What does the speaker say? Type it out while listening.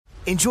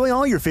Enjoy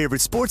all your favorite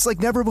sports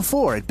like never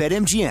before at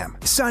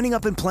BetMGM. Signing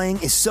up and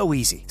playing is so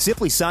easy.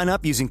 Simply sign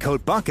up using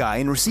code Buckeye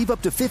and receive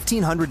up to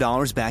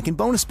 $1,500 back in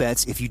bonus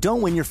bets if you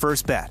don't win your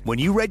first bet. When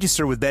you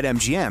register with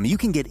BetMGM, you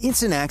can get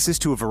instant access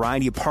to a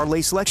variety of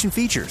parlay selection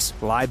features,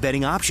 live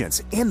betting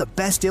options, and the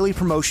best daily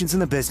promotions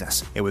in the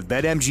business. And with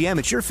BetMGM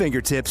at your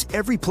fingertips,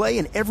 every play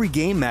and every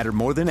game matter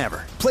more than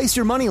ever. Place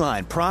your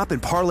moneyline, prop,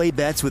 and parlay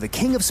bets with the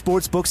king of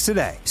sportsbooks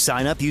today.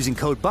 Sign up using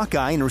code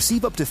Buckeye and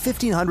receive up to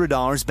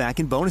 $1,500 back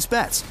in bonus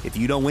bets if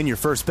you don't win your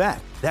first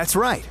bet. That's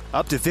right,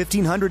 up to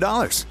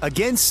 $1,500.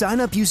 Again, sign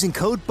up using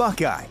code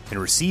Buckeye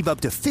and receive up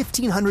to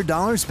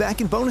 $1,500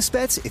 back in bonus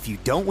bets if you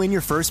don't win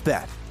your first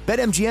bet.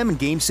 BetMGM and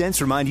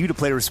GameSense remind you to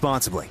play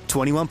responsibly.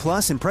 21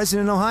 plus and present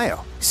in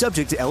Ohio.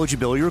 Subject to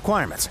eligibility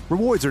requirements.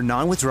 Rewards are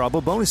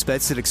non-withdrawable bonus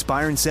bets that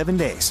expire in 7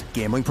 days.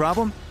 Gambling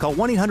problem? Call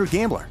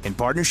 1-800-GAMBLER in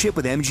partnership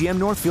with MGM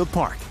Northfield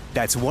Park.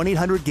 That's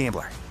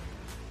 1-800-GAMBLER.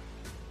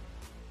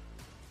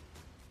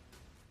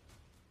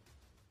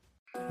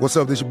 What's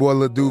up, this your boy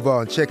Lil Duval,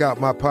 and check out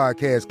my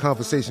podcast,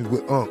 Conversations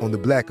with Unc, on the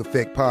Black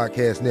Effect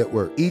Podcast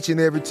Network. Each and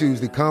every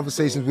Tuesday,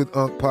 Conversations with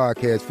Unc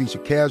podcast feature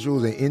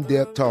casuals and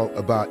in-depth talk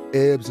about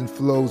ebbs and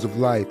flows of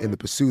life and the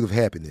pursuit of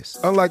happiness.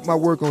 Unlike my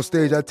work on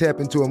stage, I tap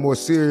into a more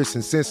serious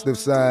and sensitive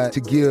side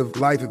to give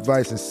life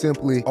advice and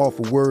simply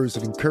offer words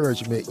of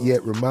encouragement,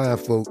 yet remind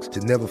folks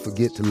to never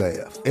forget to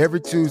laugh.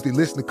 Every Tuesday,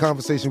 listen to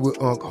Conversation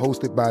with Unc,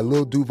 hosted by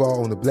Lil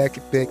Duval on the Black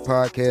Effect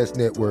Podcast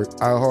Network,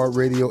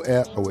 iHeartRadio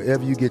app, or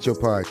wherever you get your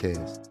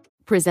podcasts.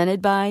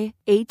 Presented by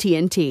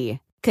AT&T.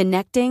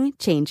 Connecting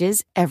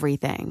changes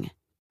everything.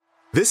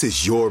 This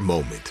is your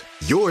moment,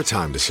 your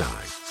time to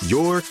shine,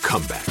 your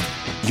comeback.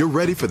 You're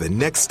ready for the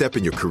next step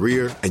in your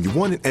career, and you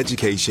want an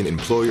education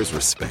employers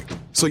respect.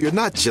 So you're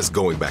not just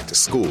going back to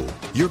school,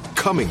 you're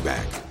coming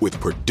back with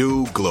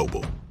Purdue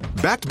Global.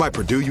 Backed by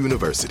Purdue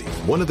University,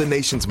 one of the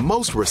nation's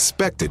most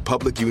respected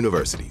public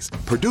universities,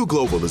 Purdue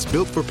Global is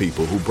built for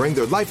people who bring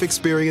their life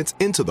experience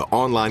into the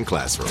online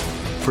classroom.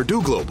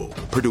 Purdue Global,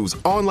 Purdue's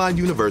online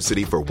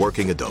university for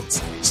working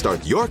adults.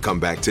 Start your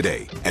comeback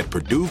today at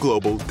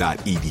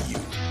purdueglobal.edu.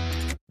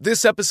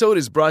 This episode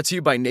is brought to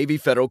you by Navy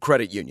Federal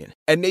Credit Union.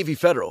 At Navy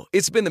Federal,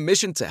 it's been the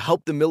mission to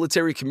help the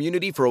military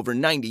community for over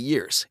 90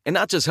 years. And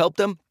not just help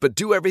them, but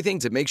do everything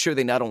to make sure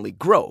they not only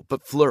grow,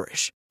 but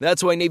flourish.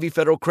 That's why Navy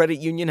Federal Credit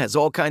Union has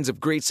all kinds of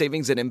great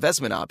savings and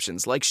investment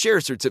options like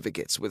share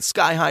certificates with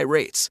sky-high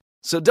rates.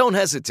 So don't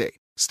hesitate.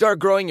 Start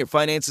growing your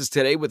finances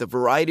today with a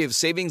variety of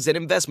savings and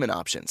investment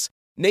options.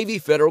 Navy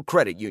Federal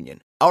Credit Union.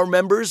 Our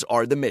members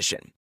are the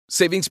mission.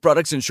 Savings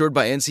products insured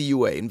by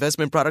NCUA.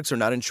 Investment products are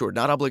not insured,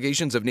 not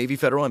obligations of Navy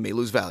Federal and may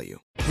lose value.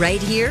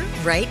 Right here,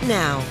 right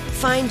now.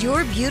 Find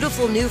your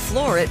beautiful new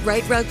floor at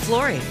Right Rug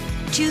Flooring.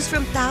 Choose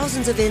from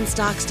thousands of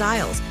in-stock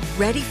styles,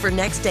 ready for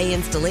next day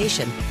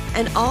installation,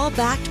 and all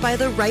backed by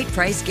the right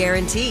price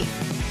guarantee.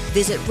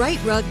 Visit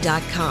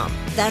rightrug.com.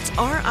 That's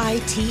RITERUG.com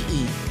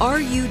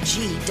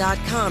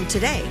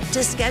today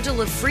to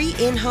schedule a free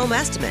in-home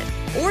estimate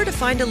or to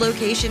find a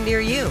location near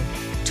you.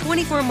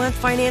 24-month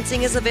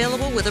financing is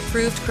available with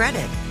approved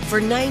credit. For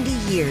 90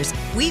 years,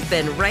 we've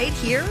been right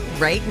here,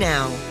 right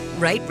now.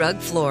 Right Rug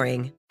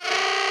Flooring.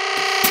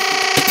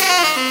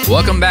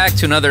 Welcome back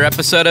to another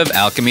episode of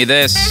Alchemy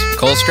This.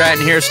 Cole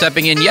Stratton here,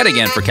 stepping in yet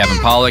again for Kevin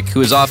Pollak, who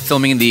is off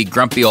filming the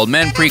Grumpy Old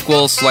Men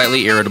prequel,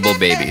 Slightly Irritable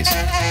Babies.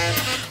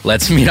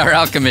 Let's meet our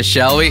alchemist,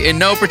 shall we? In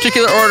no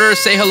particular order,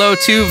 say hello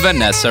to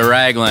Vanessa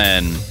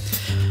Ragland.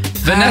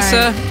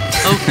 Vanessa,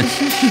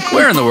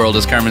 where in the world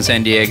is Carmen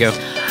Sandiego?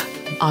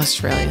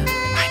 Australia.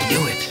 I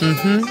knew it.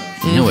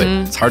 I knew it.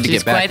 It's hard to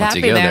get back once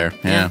you go there.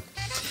 Yeah.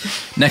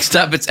 Next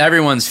up, it's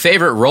everyone's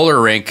favorite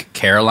roller rink,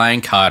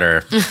 Caroline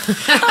Cotter.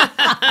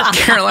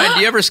 Caroline,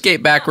 do you ever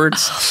skate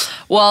backwards?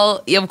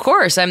 Well, of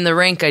course. I'm the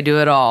rink. I do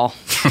it all.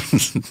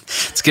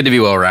 It's good to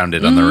be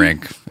well-rounded on the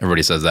rink.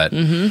 Everybody says that.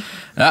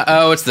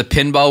 Uh-oh, it's the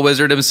pinball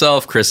wizard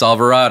himself, Chris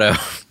Alvarado.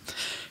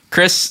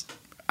 Chris,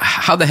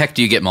 how the heck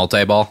do you get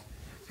multi-ball?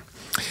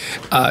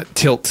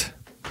 Tilt.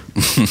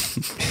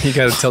 You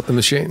got to tilt the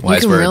machine. You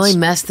can really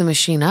mess the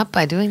machine up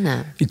by doing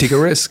that. You take a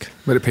risk,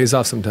 but it pays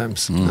off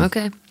sometimes.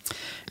 Okay.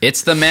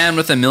 It's the man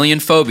with a million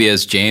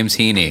phobias, James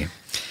Heaney.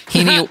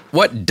 Heaney,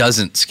 what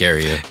doesn't scare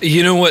you?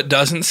 You know what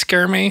doesn't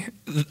scare me?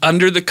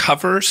 Under the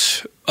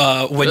covers,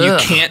 when you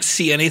can't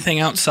see anything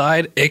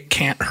outside, it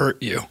can't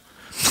hurt you.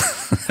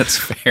 That's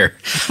fair.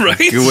 Right?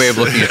 Good way of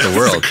looking at the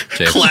world,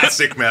 James.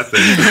 Classic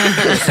method.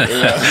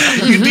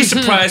 You'd be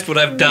surprised what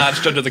I've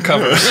dodged under the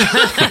covers.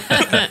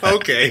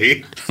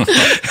 Okay.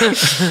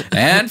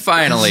 And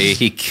finally,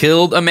 he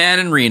killed a man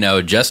in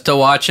Reno just to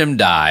watch him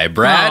die.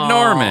 Brad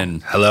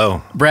Norman.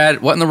 Hello.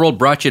 Brad, what in the world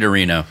brought you to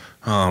Reno?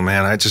 Oh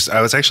man, I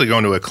was actually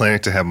going to a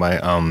clinic to have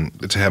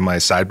my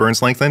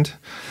sideburns lengthened,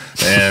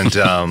 and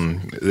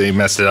they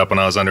messed it up when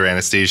I was under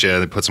anesthesia.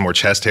 They put some more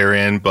chest hair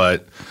in,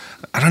 but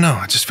I don't know.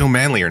 I just feel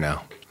manlier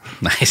now.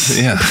 Nice.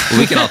 Yeah.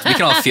 We can all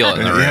feel it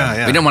in the room.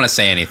 Yeah. We didn't want to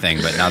say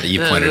anything, but now that you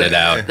pointed it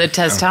out, the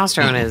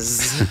testosterone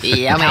is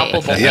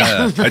palpable.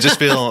 Yeah. I just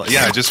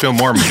feel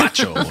more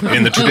macho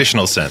in the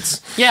traditional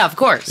sense. Yeah, of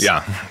course.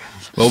 Yeah.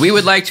 Well, we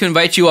would like to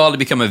invite you all to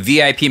become a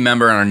VIP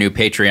member on our new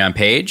Patreon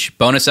page.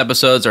 Bonus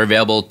episodes are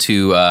available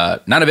to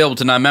not available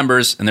to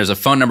non-members, and there's a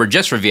phone number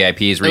just for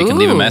VIPs where you can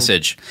leave a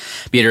message.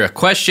 Be it a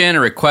question, a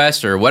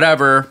request, or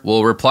whatever.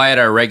 We'll reply at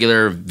our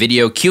regular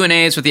video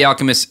Q&As with the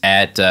Alchemists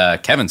at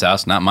Kevin's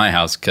house, not my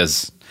house,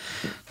 because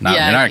you're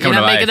not coming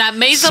to making that my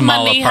mesa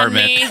small money,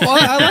 apartment. honey.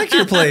 Well, I like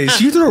your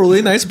place. You throw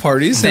really nice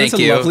parties. Thank It's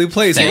you. a lovely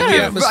place. Thank I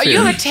you. love the atmosphere. You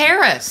have a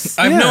terrace.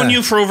 I've Yeah. known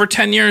you for over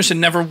 10 years, and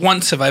never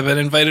once have I been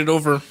invited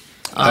over.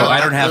 Oh,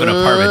 I don't have an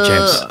apartment,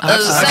 James. Segue.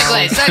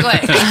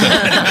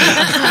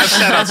 I've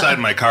sat outside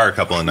my car a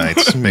couple of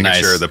nights, making Nice.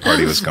 sure the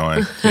party was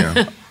going. Yeah.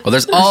 Well,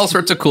 there's all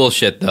sorts of cool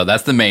shit, though.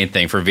 That's the main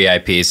thing for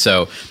VIPs.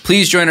 So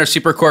please join our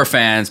Supercore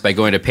fans by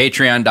going to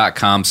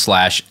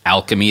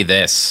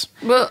patreon.com/alchemythis.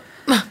 Well,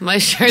 my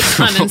shirt's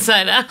on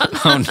inside out.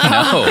 Oh,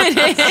 no.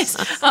 It is.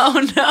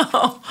 Oh,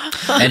 no.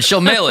 And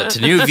she'll mail it to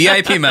new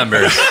VIP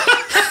members.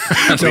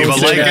 Leave a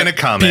like and a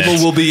comment.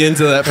 People will be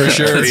into that for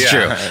sure. That's Yeah,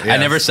 true. yeah. I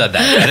never said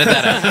that. Edit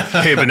that out.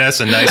 Hey,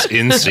 Vanessa, nice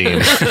in scene.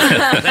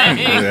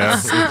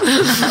 Yeah. All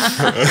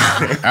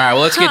right, well,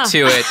 let's get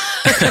to it.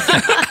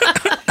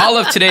 All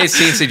of today's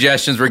scene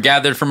suggestions were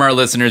gathered from our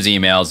listeners'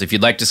 emails. If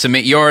you'd like to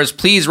submit yours,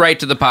 please write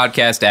to the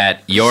podcast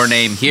at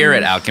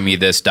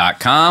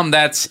yournamehere@alchemythis.com.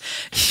 That's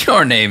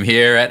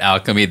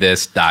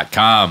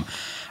yournamehere@alchemythis.com.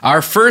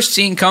 Our first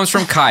scene comes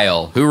from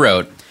Kyle, who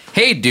wrote,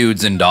 "Hey,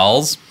 dudes and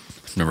dolls."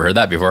 Never heard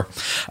that before.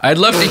 I'd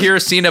love to hear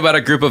a scene about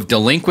a group of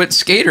delinquent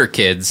skater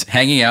kids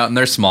hanging out in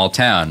their small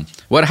town.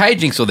 What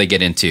hijinks will they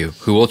get into?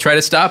 Who will try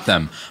to stop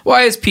them?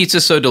 Why is pizza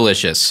so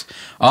delicious?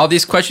 All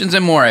these questions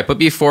and more I put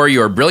before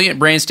your brilliant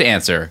brains to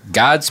answer.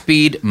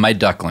 Godspeed, my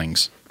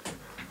ducklings.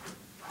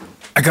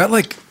 I got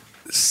like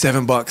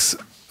 $7.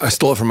 I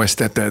stole it from my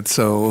stepdad.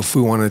 So if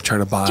we want to try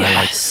to buy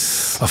like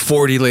a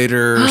 40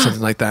 later or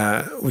something like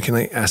that, we can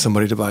like ask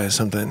somebody to buy us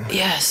something.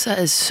 Yes, that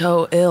is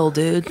so ill,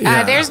 dude.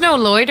 Yeah. There's no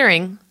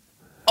loitering.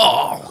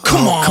 Oh,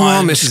 come on. Come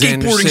on, Mrs.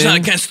 Skateboarding's Anderson. not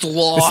against the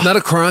law. It's not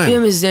a crime. Yeah,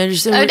 Mrs.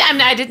 Anderson.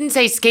 I didn't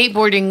say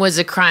skateboarding was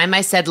a crime.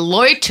 I said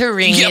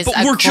loitering Yeah, is but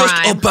a we're just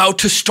crime. about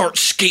to start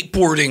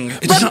skateboarding.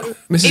 It's not,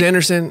 Mrs.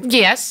 Anderson,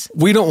 Yes.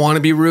 we don't want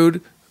to be rude,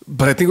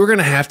 but I think we're going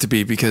to have to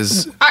be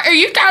because Are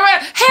you talking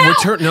about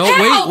help?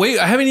 Help! wait,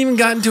 I haven't even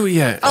gotten to it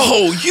yet.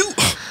 you...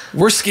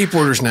 We're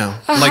skateboarders now,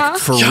 like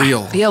for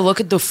real. Yeah, look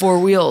at the four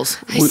wheels.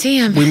 I see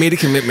him. We made a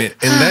commitment,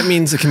 and that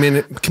means a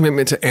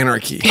commitment to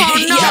anarchy.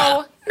 Oh, no.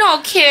 Yeah. No,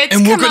 kids,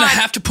 And we're come going to on.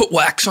 have to put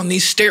wax on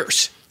these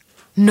stairs.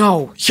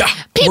 No. Yeah.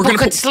 People we're gonna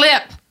could put,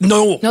 slip.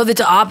 No. No, that's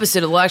the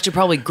opposite. It'll actually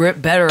probably grip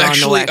better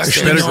Actually, on the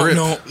wax. better no, grip.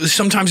 no.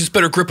 Sometimes it's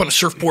better grip on a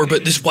surfboard,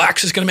 but this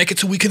wax is going to make it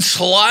so we can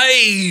slide.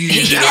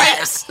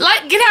 Yes.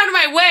 Get out of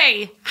my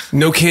way.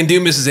 No can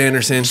do, Mrs.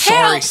 Anderson.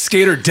 Help.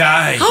 Skate or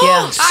die.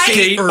 Yeah.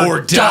 Skate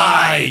or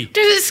die.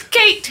 Do the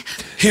skate.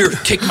 Here,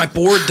 take my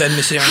board then,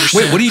 Miss Anderson.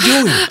 Wait, what are you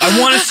doing? I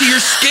want to see your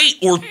skate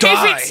or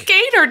die. If it's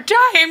skate or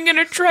die, I'm going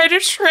to try to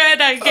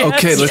shred, I guess.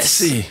 Okay, let's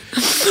see.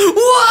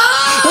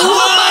 Whoa!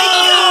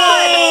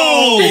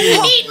 Oh, my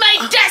God! Eat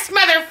my dust,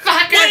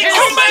 motherfucker!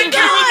 Oh my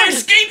God, my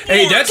skateboard!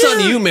 Hey, that's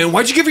on you, man.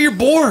 Why'd you give her your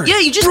board? Yeah,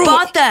 you just Bro.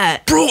 bought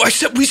that. Bro,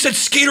 we said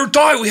skate or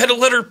die. We had to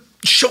let her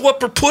show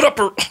up or put up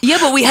or... Yeah,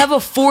 but we have a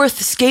fourth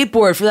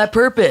skateboard for that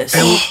purpose.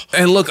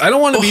 And look, I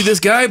don't want to be this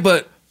guy,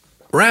 but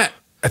Rat,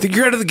 I think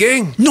you're out of the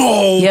gang.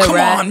 No, Yeah, come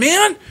Rat. on,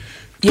 man.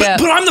 Yeah.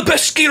 But I'm the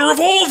best skater of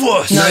all of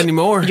us. Not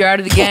anymore. You're out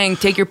of the gang.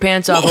 Take your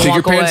pants off and Take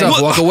your walk pants away.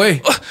 off. Walk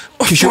away.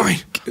 Kiss your, Fine.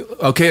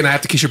 okay, and I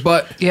have to kiss your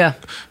butt. Yeah.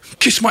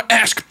 Kiss my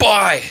ass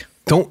goodbye.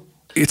 Don't.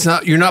 It's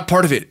not. You're not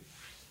part of it.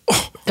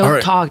 Don't All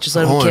right. talk. Just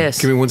let him Hold on.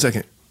 kiss. Give me 1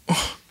 second.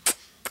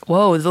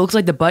 Whoa, it looks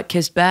like the butt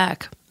kissed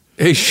back.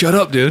 Hey, shut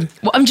up, dude.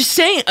 Well, I'm just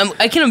saying.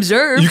 I can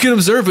observe. You can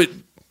observe it.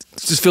 It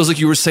just feels like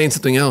you were saying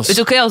something else. It's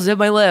okay. I'll zip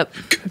my lip.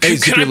 Hey,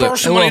 zip Can I your borrow lip.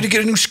 some money to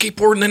get a new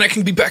skateboard and then I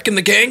can be back in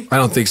the gang? I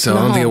don't think so.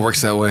 I don't think it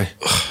works that way.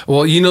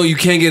 Well, you know, you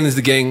can't get into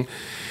the gang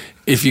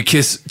if you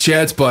kiss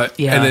Chad's butt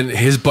Yeah. and then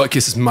his butt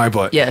kisses my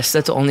butt. Yes,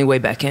 that's the only way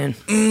back in.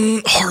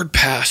 Hard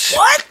pass.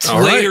 What? All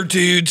right. Later,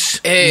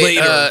 dudes. Hey,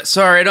 Later.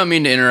 sorry, I don't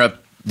mean to interrupt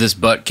this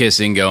butt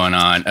kissing going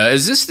on.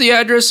 Is this the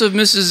address of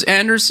Mrs.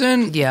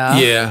 Anderson? Yeah.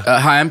 Yeah.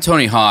 Hi, I'm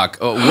Tony Hawk.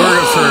 Word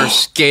of her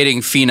skating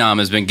phenom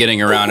has been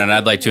getting around, and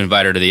I'd like to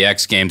invite her to the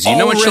X Games. Do you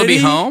know when she'll be Already?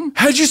 home?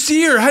 How'd you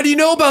see her? How do you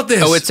know about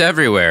this? Oh, it's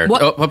everywhere.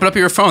 What? Oh, open up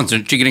your phones.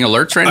 Aren't you getting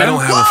alerts right now? I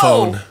don't have a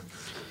phone.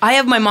 I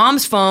have my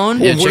mom's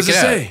phone. Yeah, What does check it it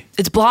out. say?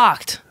 It's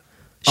blocked.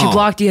 She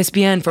blocked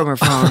ESPN from her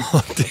phone.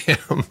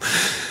 Damn.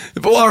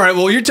 Well, all right.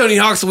 Well, you're Tony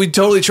Hawk, so we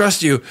totally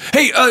trust you.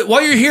 Hey,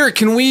 while you're here,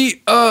 can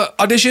we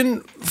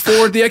audition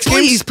for the X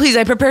Games? Please,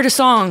 I prepared a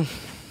song.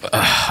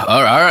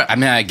 All right. I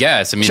mean, I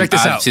guess. I mean, Check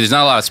this out. See, there's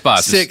not a lot of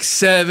spots. 6,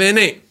 7,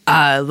 8.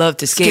 I love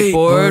to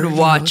skateboard,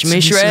 watch me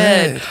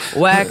shred,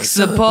 wax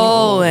a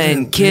pole,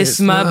 and kiss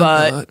my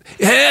butt.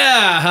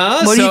 Yeah,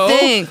 huh? What do you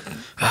think?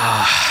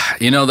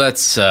 You know,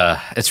 that's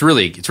it's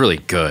really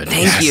good.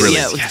 Thank It's you. really-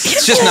 Yeah.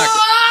 it's just not.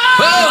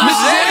 Oh,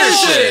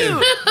 Mrs.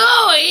 Anderson.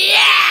 Oh,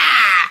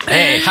 yeah!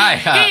 Hey, hi.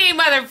 Hey,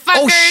 motherfuckers!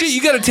 Oh shit!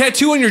 You got a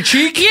tattoo on your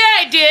cheek? Yeah,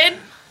 I did.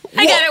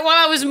 I got it while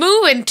I was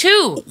moving,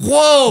 too.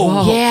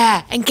 Whoa.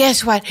 Yeah, and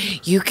guess what?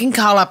 You can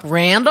call up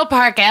Randall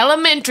Park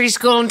Elementary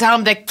School and tell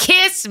them to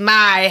kiss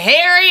my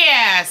hairy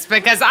ass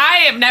because I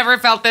have never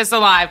felt this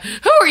alive.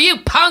 Who are you,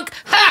 punk?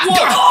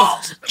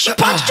 She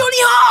punched Tony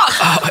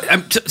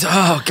Hawk.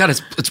 Oh, God,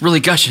 it's really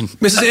gushing.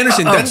 Mrs.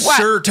 Anderson, that's What?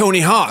 Sir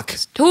Tony Hawk.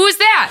 Who is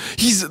that?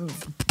 He's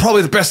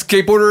probably the best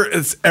skateboarder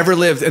that's ever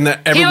lived and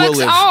that ever He will looks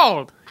live.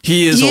 old.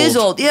 He is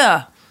old.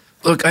 Yeah.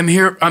 Look, I'm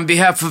here on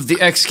behalf of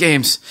the X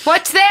Games.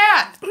 What's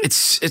that?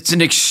 It's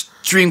an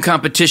extreme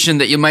competition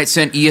that you might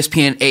send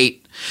ESPN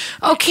 8.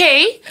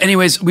 Okay.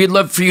 Anyways, we'd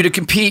love for you to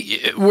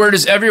compete. Word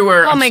is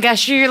everywhere. Oh my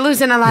gosh, you're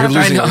losing a lot of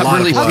You're losing I know, a lot I'm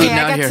really of blood. bleeding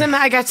Okay, out here.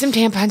 I got some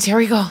tampons. Here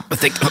we go.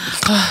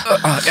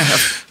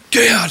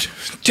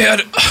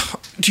 Dad,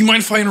 do you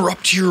mind if I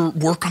interrupt your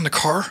work on the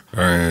car?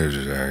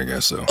 I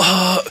guess so.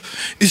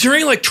 Is there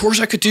any like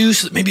chores I could do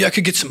so that maybe I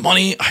could get some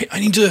money? I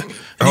need to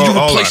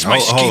replace my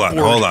skateboard.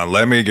 Hold on.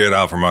 Let me get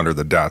out from under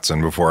the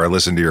Datsun before I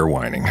listen to your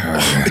whining.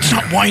 It's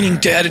not whining,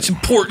 Dad. It's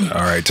important.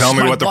 All right, tell It's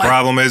me my what the life.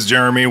 problem is,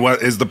 Jeremy.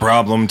 What is the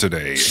problem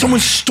today? Someone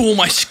stole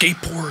my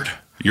skateboard.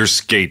 Your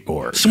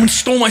skateboard. Someone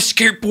stole my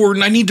skateboard,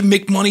 and I need to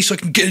make money so I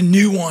can get a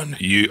new one.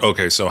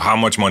 Okay, so how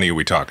much money are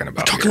we talking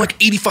about? Talking like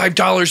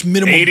 $85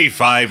 minimum.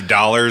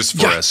 $85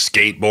 for Yeah. a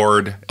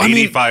skateboard. I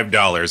mean-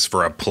 $85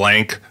 for a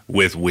plank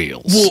with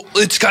wheels. Well,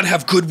 it's got to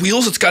have good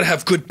wheels. It's got to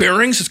have good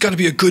bearings. It's got to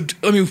be a good.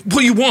 I mean, what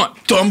do you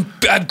want? Dumb,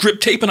 bad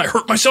grip tape, and I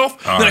hurt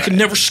myself. Then I can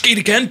never skate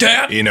again,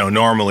 Dad.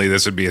 Normally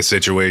this would be a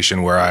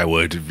situation where I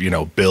would,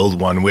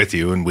 build one with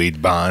you and we'd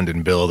bond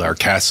and build our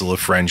castle of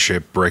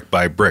friendship brick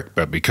by brick.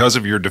 But because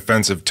of your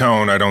defensive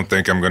tone, I don't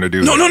think I'm going to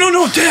do that.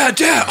 No,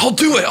 Dad. I'll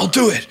do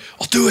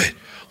it.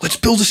 Let's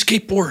build a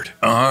skateboard.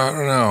 I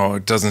don't know.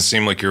 It doesn't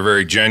seem like you're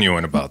very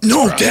genuine about this.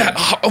 No, project.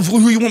 Dad. What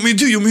do you want me to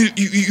do?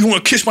 You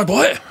want to kiss my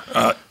butt?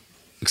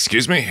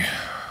 Excuse me?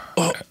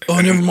 Oh,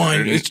 never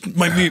mind. It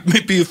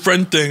might be a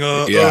friend thing.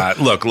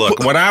 Look.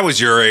 When I was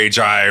your age,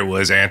 I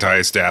was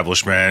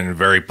anti-establishment and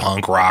very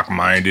punk rock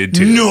minded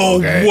too. No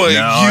okay? way,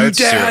 No, you it's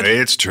Dad? True.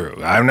 It's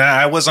true.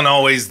 I wasn't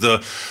always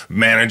the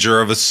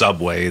manager of a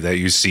Subway that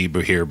you see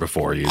here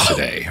before you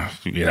today.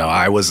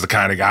 I was the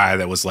kind of guy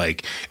that was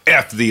like,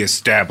 F the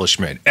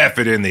establishment, F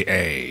it in the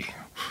A.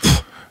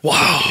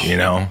 Wow.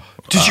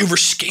 Did you ever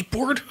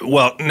skateboard?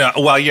 Well, no.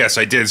 Well, yes,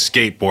 I did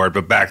skateboard,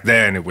 but back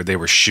then they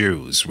were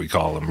shoes. We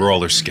call them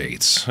roller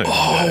skates.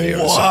 Oh, It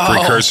was a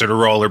precursor to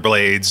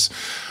rollerblades.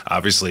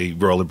 Obviously,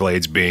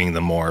 rollerblades being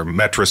the more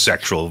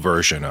metrosexual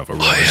version of a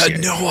roller skate. I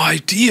had no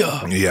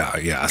idea.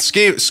 Yeah.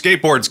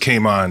 Skateboards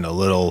came on a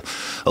little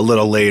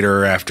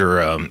later after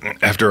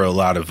a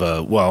lot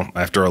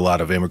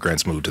of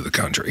immigrants moved to the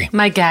country.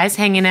 My guy's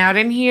hanging out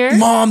in here.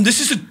 Mom, this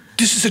is a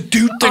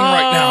dude thing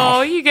right now.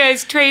 Oh, you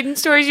guys trading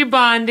stories, you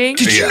bonding.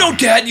 Did you know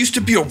Dad used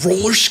to be a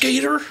roller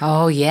skater?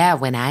 Oh, yeah,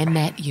 when I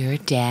met your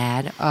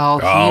dad, he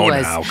Oh,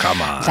 was now,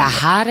 come on. the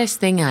hottest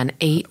thing on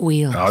 8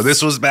 wheels. Oh,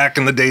 this was back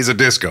in the days of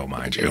disco,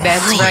 mind you.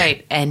 That's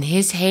right. And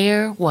his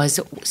hair was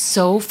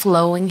so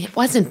flowing. It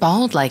wasn't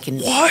bald like in...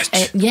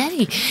 What? Yeah,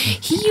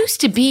 he used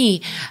to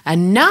be a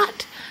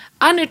not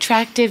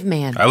unattractive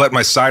man. I let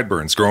my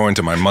sideburns grow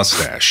into my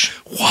mustache.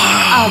 Wow.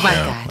 Oh, my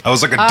God. I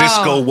was like a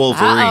disco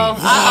Wolverine.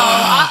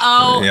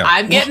 Yeah.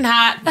 I'm getting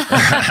hot.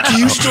 Do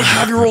you still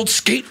have your old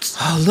skates?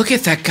 Oh, look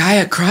at that guy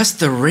across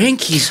the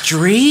rink. He's Oh,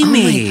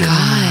 dreamy. my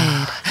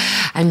God.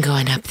 I'm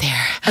going up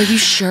there. Are you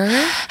sure?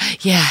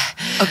 Yeah.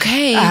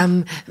 Okay.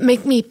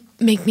 Make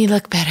me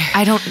look better.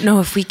 I don't know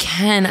if we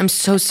can. I'm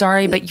so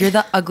sorry, but you're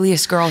the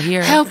ugliest girl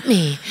here. Help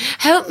me.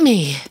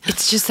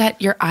 It's just that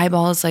your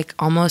eyeball is like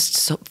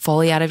almost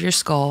fully out of your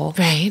skull.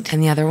 Right.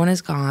 And the other one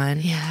is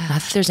gone. Yeah.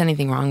 Not that there's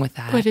anything wrong with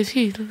that. What if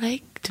he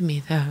liked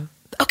me, though?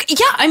 Okay,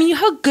 yeah, I mean, you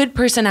have a good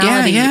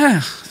personality. Yeah,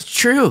 it's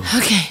true.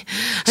 Okay.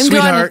 I'm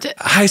Sweetheart. going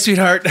Hi,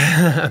 sweetheart.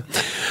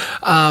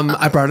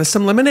 I brought us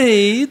some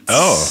lemonades.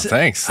 Oh,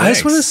 thanks. I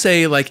just want to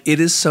say, it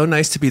is so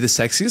nice to be the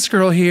sexiest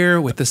girl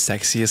here with the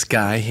sexiest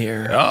guy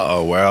here.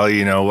 Oh, well,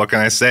 what can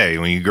I say?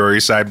 When you grow your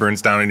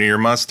sideburns down into your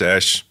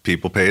mustache,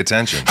 people pay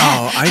attention.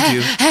 Oh, I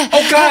do.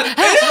 Oh, God.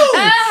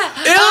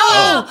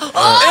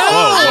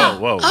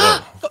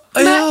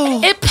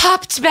 Whoa. It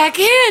popped back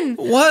in.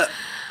 What?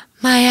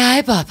 My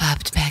eyeball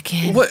popped back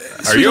in. What?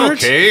 Are you sweetheart?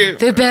 okay?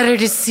 They're better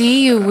to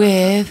see you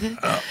with. And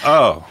I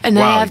wow.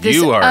 have this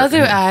you are,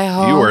 other eye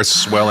hole. You are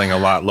swelling a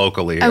lot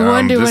locally. I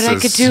wonder what this I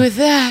could do with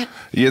that.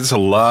 It's a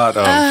lot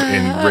of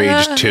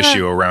enraged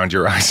tissue around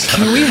your eyes.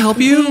 Can we help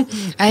you?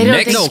 I don't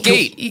Next think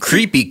skate.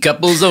 Creepy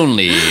couples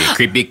only.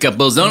 Creepy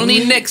couples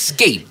only. Next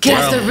skate.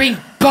 Get off the rink,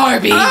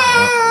 Barbie.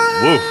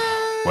 Woo.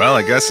 Well,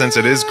 I guess since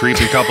it is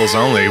creepy couples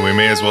only, we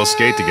may as well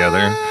skate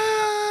together.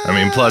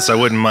 Plus, I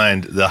wouldn't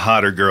mind the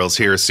hotter girls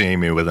here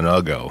seeing me with an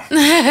Uggo.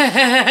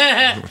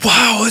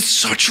 Wow, it's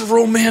such a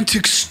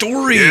romantic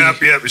story. Yep,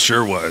 it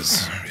sure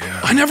was.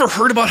 Yeah. I never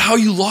heard about how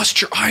you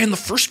lost your eye in the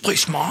first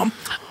place, Mom.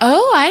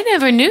 Oh, I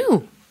never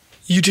knew.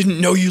 You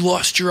didn't know you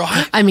lost your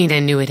eye? I mean, I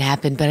knew it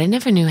happened, but I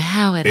never knew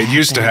how it happened. It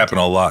used to happen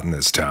a lot in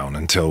this town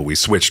until we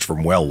switched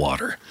from well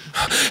water.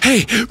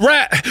 Hey,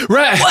 Rat!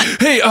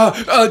 Hey,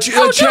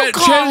 Don't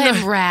call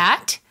him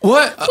Rat.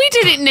 What? We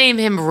didn't name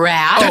him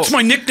Rat. That's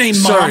my nickname,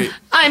 Mom. Sorry.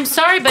 I'm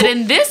sorry, but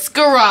in this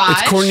garage...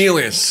 It's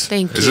Cornelius.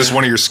 Thank you. Is this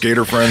one of your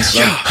skater friends?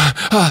 Yeah.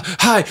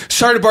 Hi,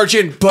 sorry to barge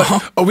in,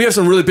 but we have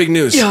some really big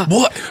news. Yeah.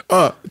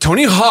 What?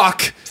 Tony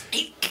Hawk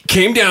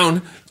came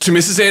down to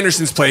Mrs.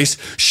 Anderson's place.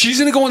 She's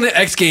going to go in the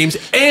X Games,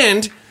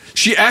 and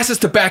she asked us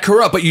to back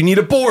her up, but you need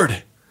a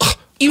board.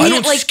 I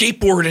don't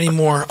skateboard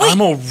anymore. I'm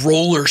a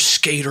roller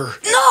skater.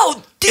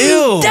 No, dude,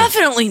 Ew.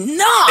 definitely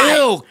not.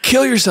 Ew,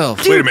 kill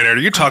yourself. Wait a minute.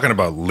 Are you talking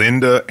about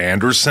Linda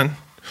Anderson?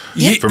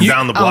 From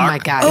down the block? Oh, my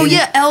God. Oh,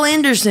 yeah, L.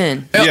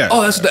 Anderson. Yeah.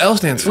 Oh, that's what the L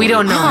stands for. We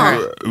don't know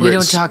her. We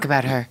don't talk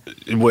about her.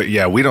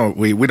 Yeah, we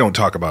don't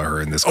talk about her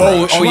in this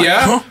Oh, garage.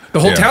 yeah? Huh? The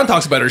whole town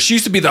talks about her. She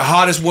used to be the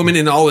hottest woman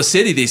in all the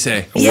city, they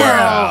say.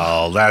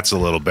 Well, that's a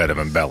little bit of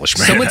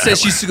embellishment. Someone says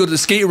she used to go to the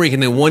skate rink,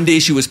 and then one day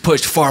she was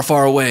pushed far,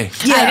 far away.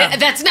 Yeah.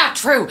 That's not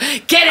true.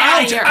 Get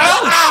out of here.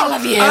 All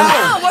of you.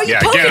 Ow, why are you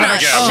poking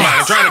us?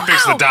 I'm trying to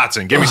fix the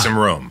Datsun. Give me some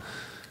room.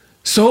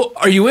 So,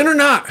 are you in or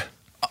not?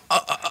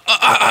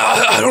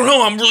 I don't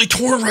know. I'm really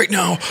torn right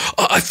now.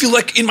 I feel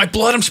like in my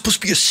blood I'm supposed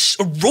to be a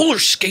roller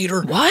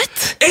skater.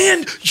 What?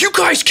 And you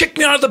guys kicked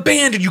me out of the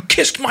band and you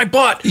kissed my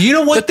butt. You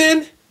know what,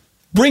 then?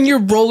 Bring your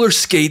roller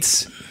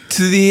skates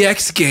to the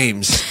X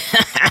Games.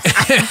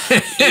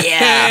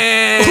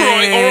 Yeah. All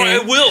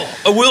right, I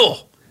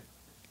will.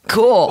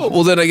 Cool.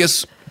 Well, then I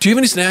guess, do you have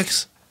any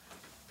snacks?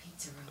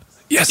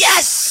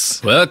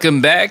 Yes.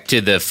 Welcome back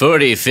to the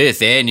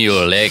 45th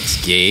Annual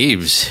X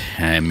Games.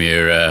 I'm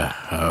your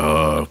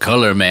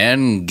color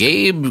man,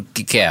 Gabe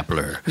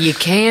Kapler. You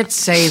can't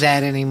say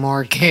that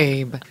anymore,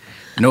 Gabe.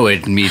 No,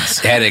 it means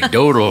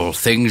anecdotal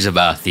things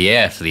about the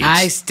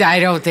athletes.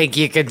 I don't think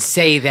you can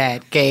say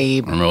that,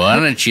 Gabe. Why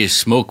don't you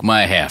smoke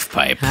my half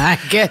pipe? I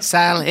guess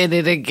I'll hit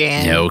it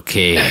again.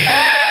 Okay.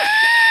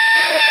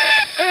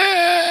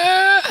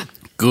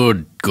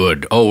 Good.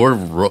 Oh,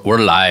 we're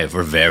live.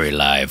 We're very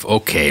live.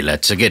 Okay,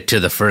 let's get to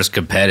the first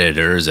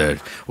competitors.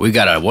 We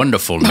got a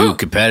wonderful new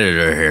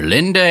competitor here,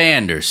 Linda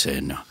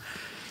Anderson.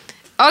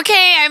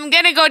 Okay, I'm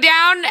gonna go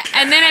down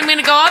and then I'm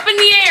gonna go up in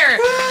the air.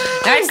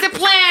 That's the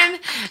plan.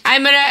 I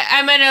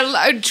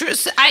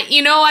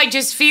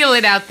just feel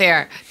it out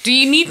there. Do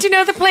you need to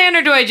know the plan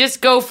or do I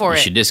just go for You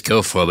it? should just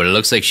go for it, but it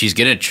looks like she's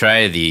gonna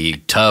try the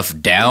tough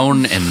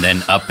down and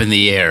then up in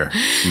the air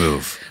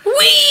move.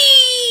 Whee!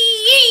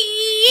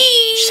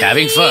 She's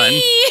having fun.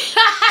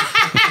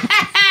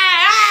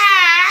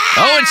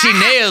 Oh, and she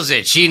nails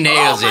it. Oh,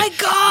 my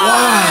God.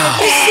 Wow.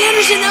 Miss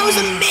Anderson, that was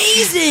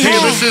amazing. Hey,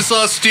 this is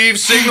Steve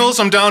Signals.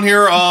 I'm down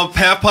here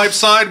half pipe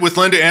side with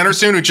Linda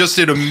Anderson, who just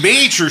did a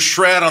major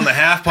shred on the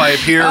half pipe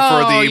here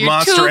for the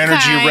Monster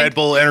Energy, kind. Red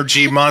Bull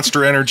Energy,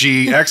 Monster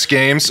Energy X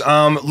Games.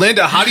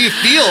 Linda, how do you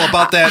feel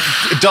about that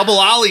double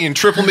ollie and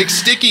triple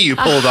McSticky you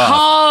pulled off?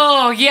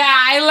 Oh, yeah.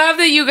 I love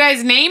that you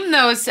guys named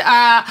those.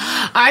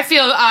 I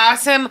feel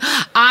awesome.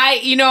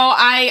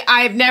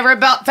 I've never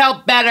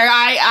felt better.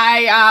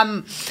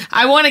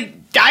 I want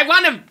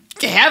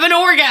to have an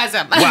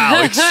orgasm.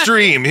 Wow,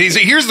 extreme.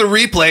 Here's the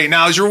replay.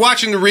 Now, as you're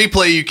watching the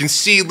replay, you can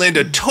see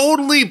Linda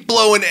totally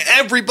blowing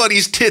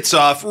everybody's tits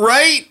off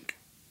right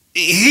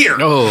here.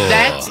 Oh.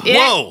 That's it.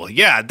 Whoa,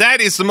 yeah,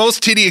 that is the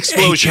most titty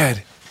explosion.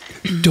 Hey,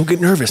 Chad, don't get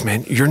nervous,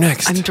 man. You're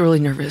next. I'm really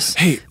nervous.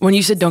 Hey. When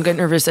you said don't get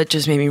nervous, that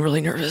just made me really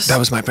nervous. That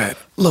was my bad.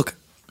 Look,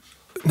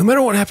 no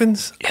matter what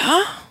happens,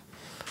 Yeah?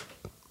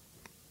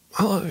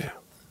 I love you.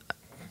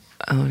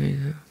 I love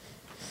you.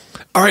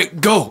 All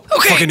right, go.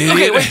 Okay, Fucking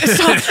idiot. wait,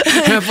 stop.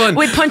 Have fun.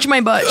 Wait, punch my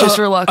butt just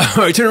for luck.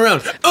 All right, turn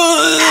around.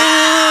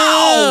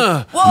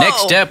 Ow! Whoa.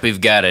 Next up,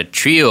 we've got a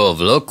trio of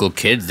local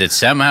kids that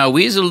somehow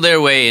weaseled their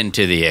way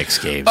into the X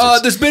Games.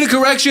 There's been a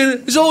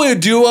correction. It's only a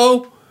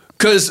duo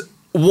because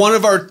one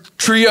of our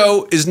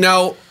trio is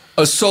now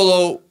a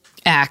solo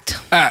act.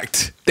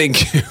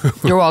 Thank you.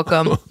 You're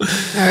welcome.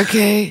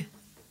 Okay.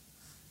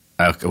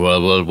 Okay,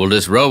 well, we'll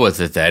just roll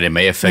with it then. It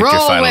may affect your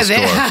Roll final with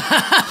score.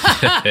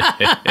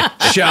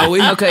 Shall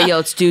we? Okay, yeah,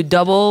 let's do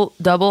double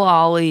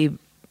ollie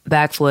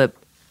backflip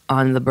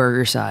on the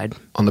burger side.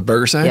 On the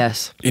burger side?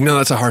 Yes. You know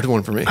that's a hard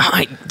one for me.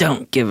 I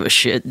don't give a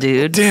shit,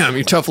 dude. Damn,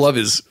 your tough love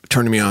is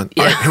turning me on.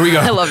 Yeah. All right, here we go.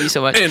 I love you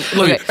so much. And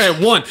look, Okay.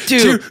 and 1,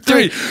 2,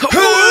 3.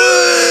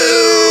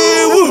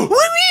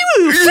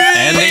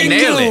 And they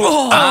nailed it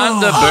on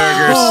the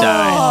burger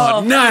side.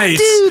 Oh, nice.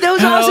 Dude, that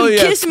was Hell awesome. yeah.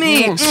 Kiss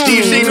me.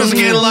 Steve Signals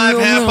again, live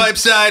half pipe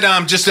side.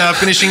 I'm just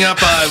finishing up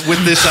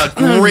with this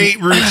great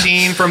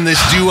routine from this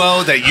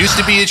duo that used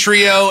to be a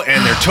trio,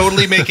 and they're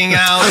totally making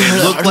out.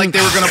 It looked like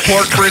they were going to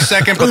pork for a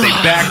second, but they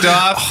backed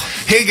off.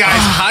 Hey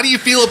guys, how do you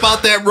feel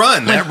about that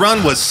run? That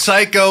run was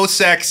psycho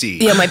sexy.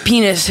 Yeah, my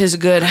penis is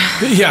good.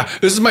 Yeah,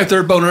 this is my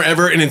third boner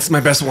ever, and it's my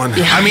best one.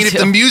 Yeah, I mean, if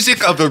the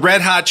music of the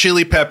Red Hot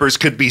Chili Peppers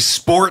could be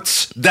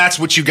sports, that's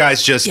what you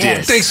guys just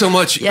did. Thanks so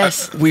much.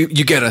 Yes. You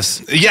get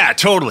us. Yeah,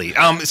 totally.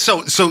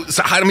 So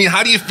how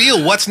do you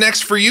feel? What's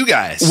next for you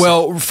guys?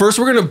 Well, first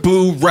we're gonna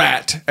boo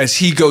Rat as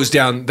he goes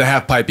down the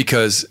half pipe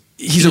because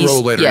he's a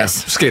rollerblader,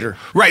 skater.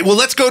 Right. Well,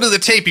 let's go to the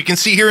tape. You can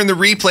see here in the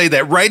replay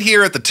that right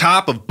here at the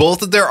top of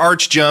both of their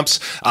arch jumps,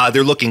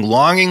 they're looking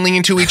longingly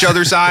into each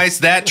other's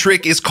eyes. That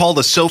trick is called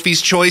a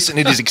Sophie's Choice, and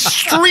it is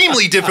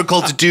extremely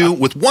difficult to do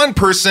with one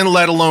person,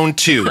 let alone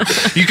two.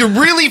 You can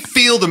really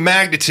feel the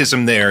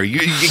magnetism there.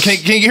 Can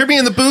you hear me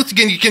in the booth?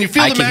 Can you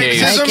feel the magnetism?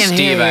 I can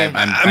hear you.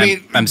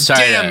 Steve, I'm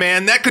sorry. Damn,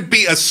 man, that could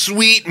be a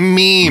sweet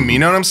meme. You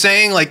know what I'm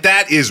saying? Like,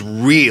 that is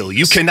real.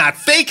 You cannot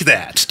fake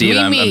that. Steve,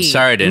 I'm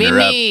sorry to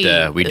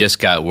interrupt. We just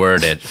got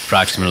word at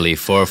approximately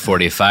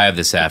 4:45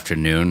 this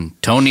afternoon.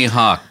 Tony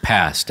Hawk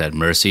passed at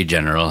Mercy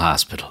General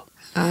Hospital.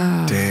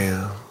 Oh.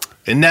 Damn.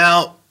 And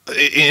now,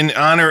 in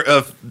honor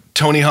of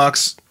Tony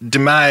Hawk's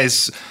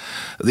demise,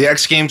 the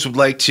X Games would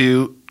like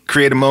to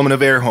create a moment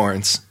of air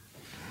horns.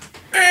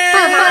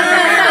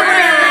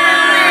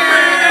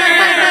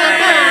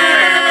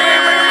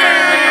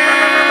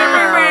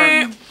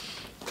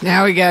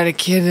 Now we got a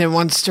kid that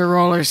wants to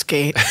roller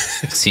skate.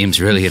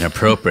 Seems really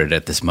inappropriate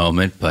at this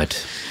moment,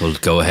 but we'll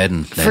go ahead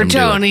and let For him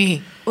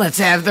Tony, let's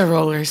have the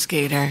roller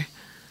skater.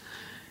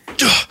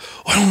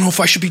 I don't know if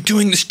I should be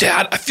doing this,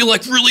 Dad. I feel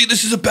like really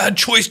this is a bad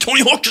choice.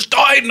 Tony Hawk just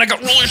died and I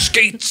got roller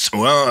skates.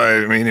 Well,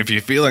 I mean, if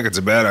you feel like it's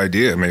a bad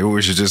idea, maybe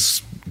we should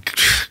just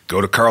go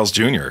to Carl's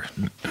Jr.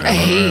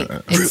 Hey,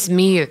 it's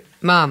me,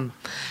 Mom.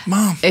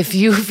 Mom. If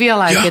you feel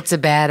like it's a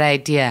bad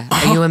idea,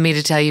 you want me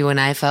to tell you when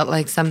I felt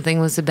like something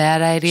was a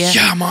bad idea?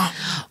 Yeah, Mom.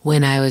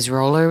 When I was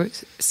roller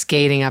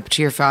skating up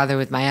to your father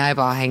with my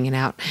eyeball hanging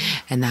out,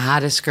 and the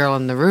hottest girl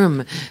in the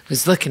room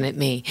was looking at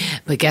me.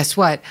 But guess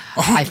what?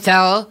 I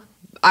fell,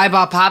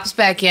 eyeball pops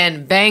back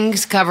in,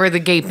 bangs cover the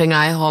gaping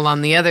eye hole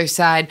on the other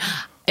side,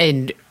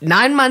 and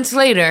 9 months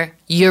later,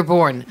 you're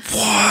born.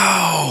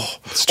 Wow.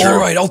 All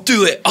right, I'll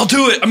do it. I'm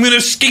going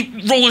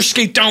to roller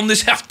skate down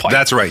this half pipe.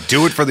 That's right.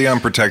 Do it for the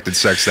unprotected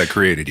sex that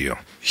created you.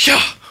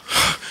 Yeah.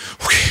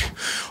 Okay.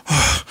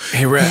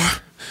 Hey,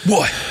 Rat.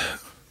 What?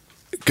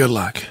 Good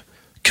luck.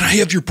 Can I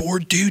have your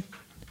board, dude?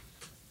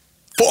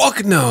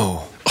 Fuck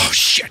no. Oh,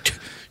 shit.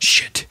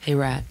 Hey,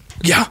 Rat.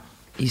 Yeah?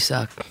 You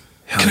suck.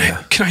 Can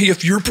I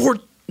have your board,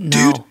 No.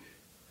 dude?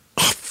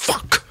 Oh,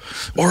 fuck.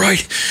 All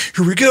right,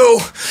 here we go.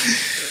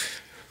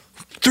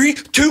 3,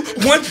 2,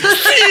 1.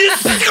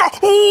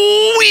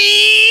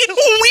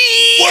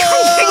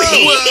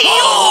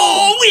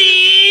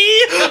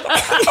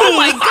 Oh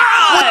my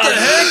God! What the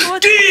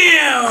heck?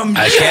 Damn!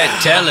 I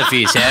can't tell if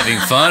he's having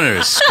fun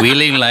or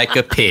squealing like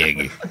a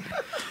pig.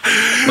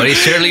 But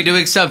he's certainly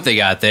doing something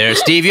out there.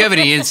 Steve, you have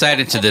any insight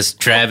into this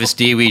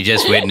travesty we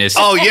just witnessed?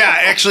 Oh, yeah,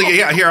 actually,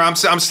 yeah, here, I'm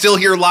still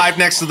here live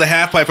next to the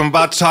half pipe. I'm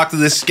about to talk to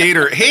this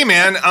skater. Hey,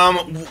 man,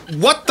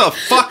 what the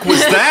fuck was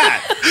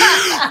that?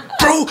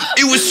 Bro,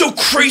 it was so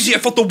crazy. I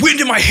felt the wind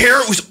in my hair.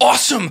 It was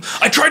awesome.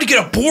 I tried to get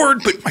a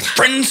board, but my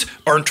friends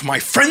aren't my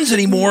friends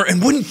anymore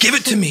and wouldn't give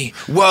it to me.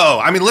 Whoa,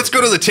 I mean, let's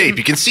go to the tape.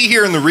 You can see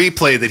here in the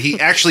replay that he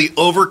actually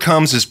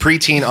overcomes his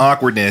preteen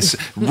awkwardness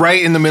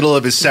right in the middle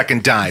of his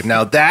second dive.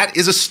 Now, that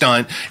is a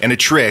stunt and a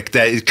trick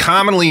that is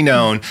commonly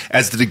known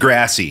as the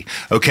Degrassi.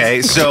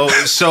 Okay, so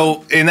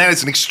and that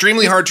is an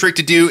extremely hard trick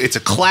to do. It's a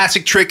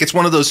classic trick. It's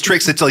one of those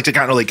tricks that's like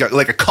kind of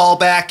like a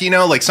callback, you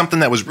know, like something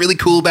that was really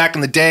cool back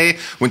in the day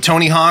when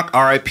Tony Hawk,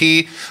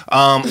 R.I.P.,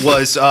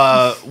 was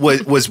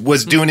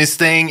doing his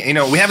thing. You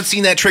know, we haven't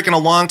seen that trick in a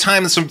long time.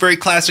 And some very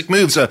classic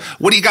moves.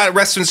 What do you got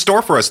rest in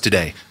store for us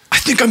today? I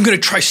think I'm going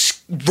to try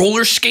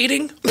roller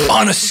skating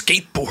on a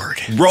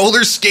skateboard.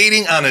 Roller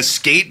skating on a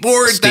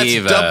skateboard?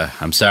 Steve,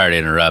 I'm sorry to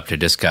interrupt. I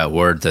just got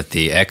word that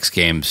the X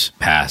Games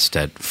passed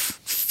at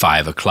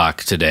 5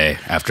 o'clock today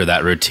after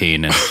that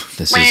routine. And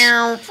this is...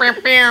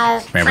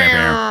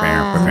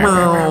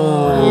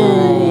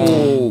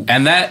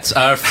 And that's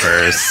our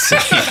first scene.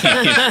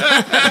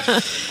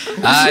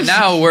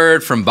 Now a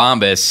word from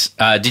Bombas.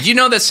 Did you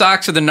know that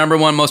socks are the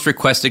 #1 most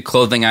requested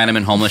clothing item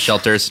in homeless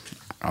shelters?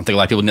 I don't think a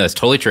lot of people know that's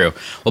totally true.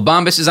 Well,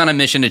 Bombas is on a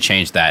mission to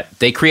change that.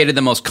 They created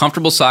the most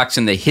comfortable socks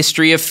in the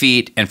history of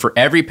feet, and for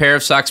every pair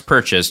of socks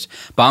purchased,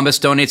 Bombas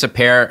donates a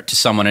pair to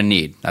someone in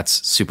need.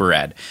 That's super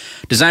rad.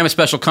 Designed with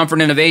special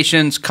comfort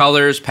innovations,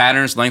 colors,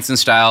 patterns, lengths, and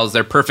styles,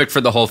 they're perfect for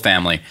the whole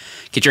family.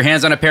 Get your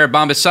hands on a pair of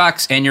Bombas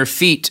socks, and your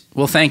feet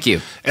will thank you.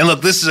 And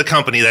look, this is a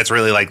company that's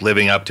really like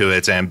living up to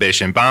its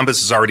ambition.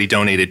 Bombas has already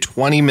donated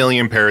 20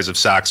 million pairs of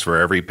socks for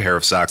every pair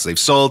of socks they've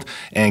sold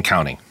and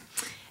counting.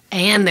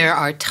 And there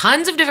are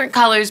tons of different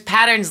colors,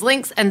 patterns,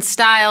 links, and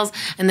styles,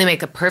 and they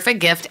make a perfect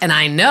gift. And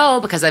I know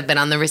because I've been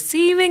on the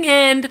receiving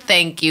end.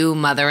 Thank you,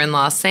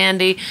 mother-in-law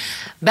Sandy.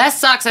 Best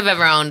socks I've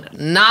ever owned.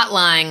 Not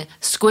lying.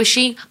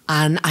 Squishy.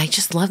 And I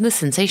just love the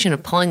sensation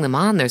of pulling them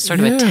on. There's sort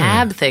of a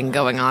tab thing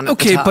going on at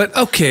the top.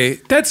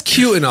 That's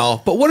cute and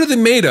all, but what are they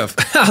made of?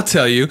 I'll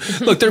tell you.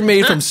 Look, they're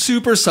made from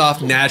super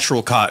soft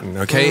natural cotton,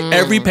 okay?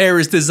 Every pair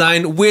is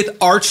designed with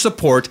arch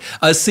support,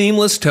 a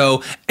seamless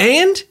toe,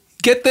 and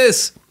get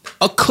this,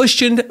 a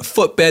cushioned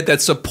footbed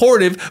that's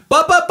supportive,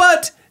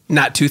 but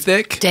not too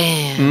thick.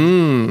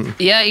 Damn.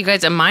 Yeah, you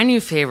guys, my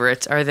new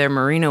favorites are their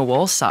merino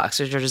wool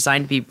socks, which are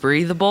designed to be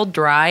breathable,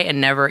 dry,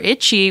 and never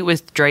itchy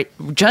with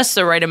just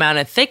the right amount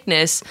of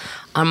thickness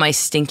on my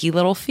stinky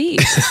little feet.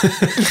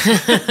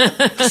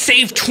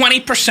 Save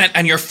 20%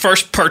 on your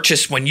first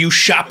purchase when you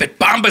shop at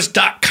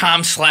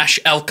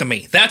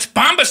bombas.com/alchemy. That's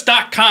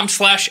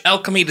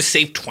bombas.com/alchemy to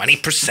save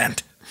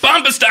 20%.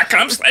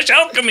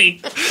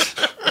 bombas.com/alchemy.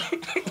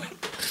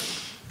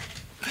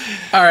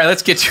 All right,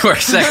 let's get to our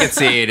second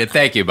scene, and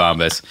thank you,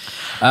 Bombas.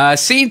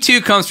 Scene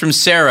 2 comes from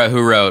Sarah,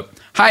 who wrote,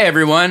 "Hi,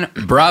 everyone.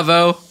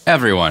 Bravo,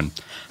 everyone.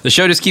 The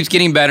show just keeps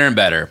getting better and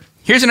better.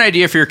 Here's an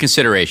idea for your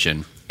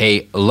consideration.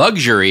 A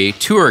luxury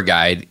tour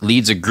guide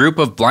leads a group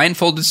of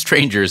blindfolded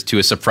strangers to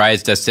a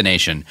surprise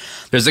destination.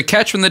 There's a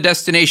catch when the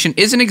destination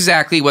isn't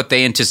exactly what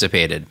they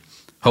anticipated.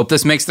 Hope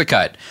this makes the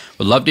cut.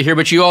 Would love to hear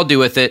what you all do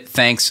with it.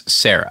 Thanks,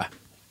 Sarah."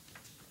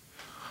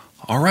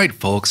 All right,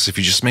 folks, if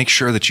you just make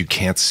sure that you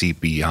can't see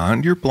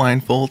beyond your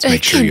blindfolds,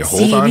 make sure you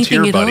hold on to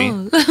your buddy.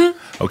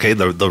 Okay,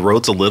 the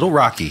road's a little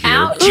rocky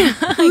here,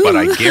 but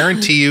I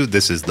guarantee you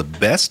this is the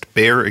best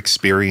bear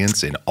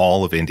experience in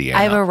all of Indiana.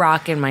 I have a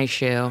rock in my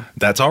shoe.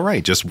 That's all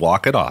right. Just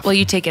walk it off. Will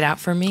you take it out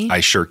for me? I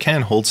sure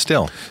can. Hold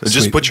still.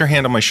 Just put your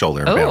hand on my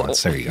shoulder and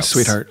balance. There you go.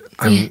 Sweetheart,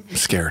 I'm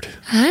scared.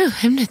 Oh,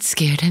 I'm not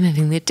scared. I'm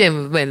having the time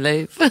of my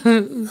life.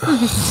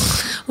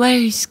 Why are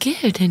you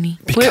scared, honey?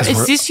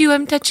 Is this you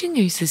I'm touching,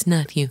 or is this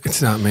not you?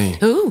 It's not me.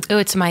 Oh,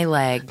 it's my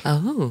leg.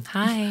 Oh.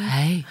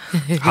 Hi.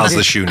 How's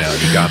the shoe now?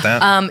 You got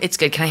that? It's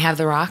good. Can I have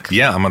the rock?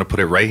 Yeah, I'm going to put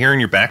it right here in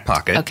your back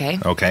pocket. Okay.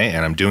 Okay,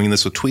 and I'm doing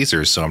this with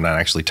tweezers, so I'm not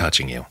actually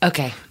touching you.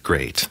 Okay.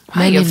 Great.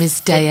 My name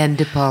is Diane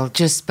DePaul,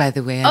 just by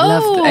the way.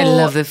 I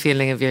love the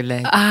feeling of your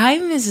leg. Hi,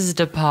 Mrs.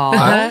 DePaul.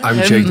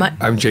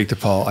 I'm Jake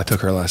DePaul. I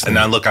took her last name.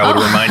 And now, look, I would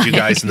remind you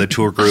guys in the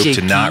tour group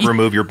to not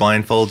remove your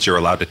blindfolds. You're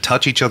allowed to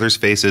touch each other's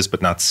faces,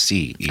 but not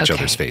see each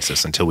other's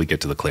faces until we get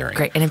to the clearing.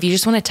 Great. And if you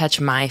just want to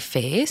touch my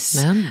face.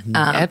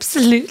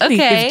 Absolutely.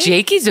 Okay. If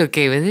Jakey's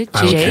okay with it.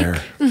 I don't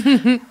care.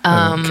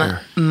 I don't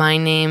care. My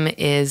name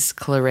is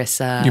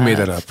Clarissa. You made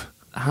that up.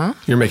 Huh?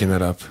 You're making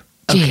that up.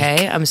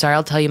 Okay. I'm sorry.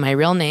 I'll tell you my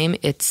real name.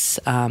 It's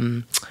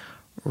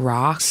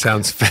Rock.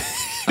 Sounds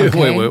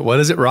Okay. Wait, what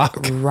is it?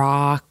 Rock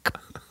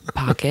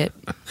Pocket.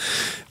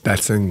 That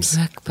seems...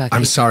 Rock Pocket.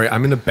 I'm sorry.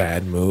 I'm in a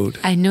bad mood.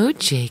 I know,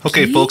 Jakey.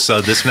 Okay, folks,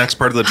 this next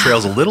part of the trail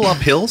is a little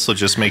uphill, so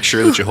just make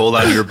sure that you hold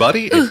on to your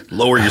buddy and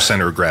lower your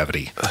center of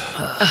gravity.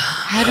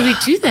 How do we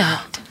do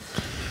that?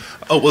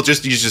 Oh, well, you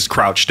just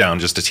crouch down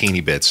just a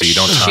teeny bit so you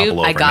don't topple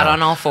over. I got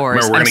on all fours.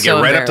 Remember, we're going to get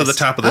right up to the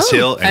top of this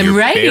hill, and your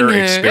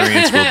bear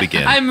experience will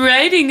begin. I'm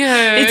riding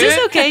her. Is this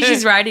okay?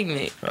 She's riding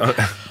me.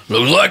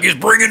 Looks like he's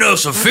bringing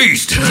us a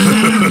feast.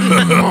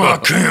 I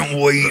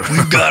can't wait.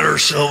 We've got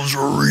ourselves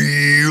a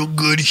real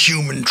good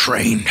human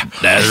train.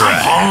 That's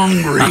right.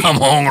 I'm hungry. I'm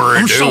hungry,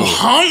 I'm too. so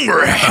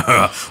hungry.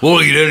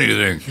 We'll eat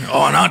anything.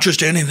 Oh, not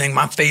just anything.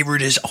 My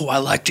favorite is, I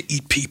like to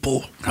eat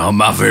people. Oh,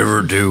 my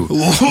favorite, too.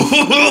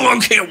 I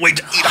can't wait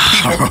to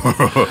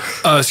eat people.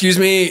 Excuse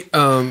me,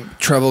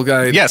 travel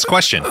guide. Yes,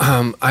 question.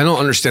 I don't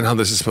understand how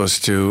this is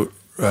supposed to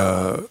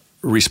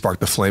re-spark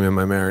the flame in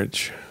my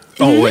marriage.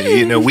 Oh,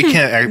 we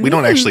can't. We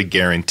don't actually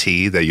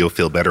guarantee that you'll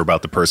feel better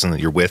about the person that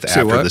you're with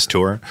after this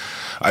tour.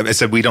 I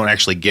said we don't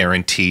actually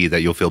guarantee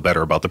that you'll feel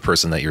better about the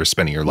person that you're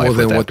spending your life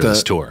with after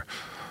this tour.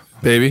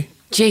 Baby?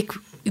 Jake,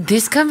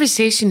 this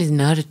conversation is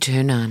not a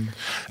turn on.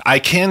 I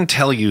can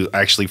tell you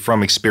actually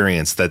from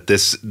experience that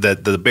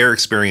the bear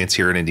experience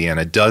here in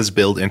Indiana does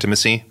build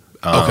intimacy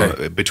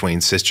between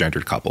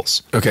cisgendered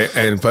couples. Okay,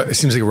 but it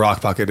seems like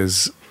Rock Pocket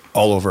is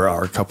all over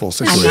our couple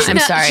situation. I'm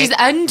sorry. She's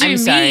under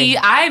me.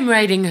 I'm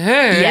riding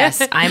her.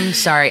 Yes, I'm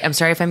sorry. I'm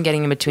sorry if I'm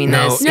getting in between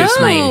this. No,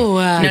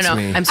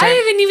 I'm sorry. I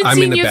haven't even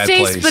seen your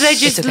face, but I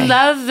just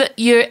love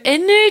your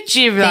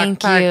energy, Rock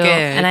Thank Pocket. you.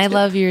 And I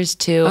love yours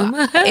too.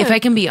 If I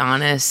can be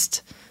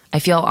honest, I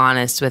feel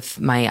honest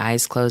with my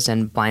eyes closed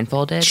and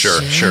blindfolded.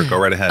 Sure. Go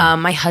right ahead.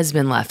 My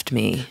husband left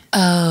me.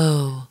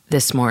 Oh.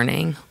 This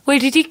morning. Where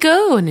did he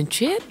go? On a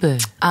trip?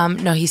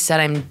 No, he said,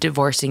 I'm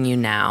divorcing you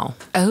now.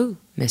 Oh.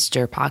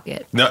 Mr.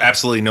 Pocket. No,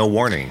 absolutely no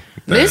warning.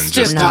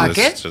 Mr.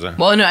 Pocket?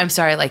 Well, no, I'm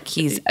sorry.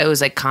 It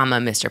was like,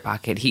 Mr.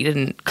 Pocket. He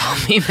didn't call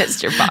me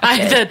Mr. Pocket.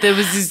 I thought that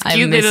was his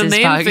cute little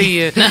name for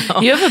you. No.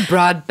 You have a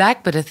broad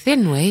back, but a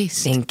thin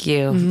waist. Thank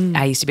you.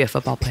 I used to be a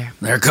football player.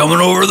 They're coming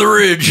over the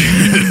ridge.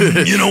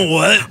 You know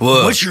what?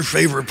 What? What's your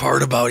favorite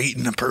part about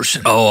eating a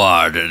person? Oh,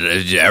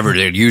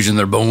 everything. Using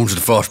their bones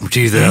to floss my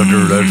teeth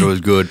after. That's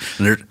always good.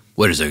 And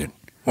wait a second.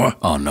 What?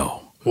 Oh,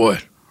 no.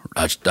 What?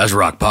 That's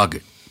Rock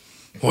Pocket.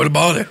 What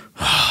about it?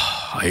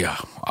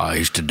 I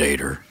used to date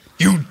her.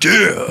 You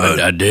did?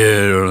 I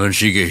did. And then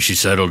she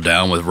settled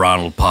down with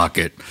Ronald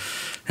Pocket.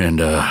 And,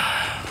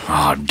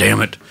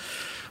 damn it.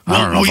 I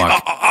don't know if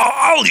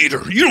I'll eat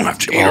her. You don't have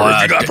to eat her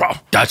if you got a problem.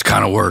 That's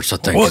kind of worse, I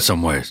think, in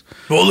some ways.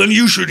 Well, then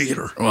you should eat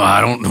her. Well,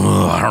 I don't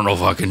know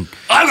if I can.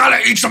 I've got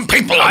to eat some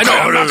people. I've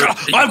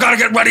got to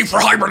get ready for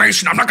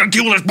hibernation. I'm not going to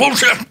deal with this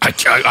bullshit.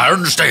 I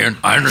understand.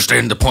 I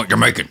understand the point you're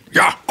making.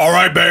 Yeah. All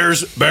right,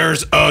 bears.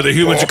 The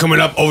humans are coming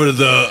up over to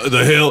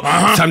the hill.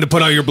 It's time to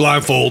put on your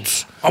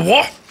blindfolds.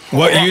 What?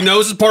 Well, you know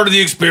this is part of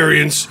the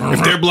experience.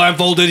 If they're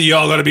blindfolded,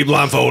 y'all got to be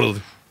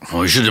blindfolded.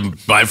 Well, you should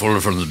have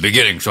blindfolded from the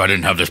beginning so I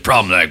didn't have this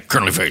problem that I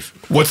currently face.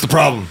 What's the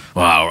problem?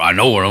 Well, I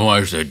know one of them. I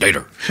used to date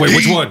her. Wait,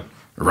 which one?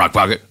 Rock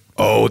Pocket.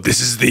 Oh,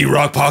 this is the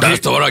Rock Pocket? That's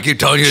the one I keep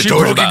telling you She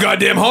stories broke your about.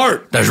 goddamn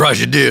heart. That's right,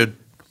 she did.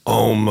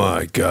 Oh,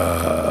 my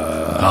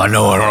God. I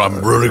know.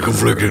 I'm really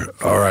conflicted.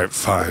 All right,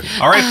 fine.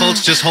 All right,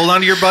 folks, just hold on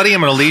to your buddy.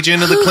 I'm going to lead you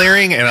into the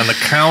clearing, and on the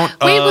count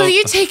of... Wait, will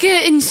you take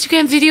an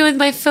Instagram video with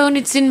my phone?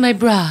 It's in my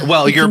bra.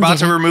 Well, you're about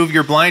to remove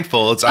your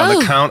blindfolds on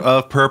the count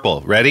of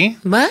purple. Ready?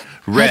 What?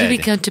 Red. How do we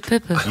count to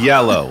purple?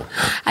 Yellow.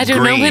 I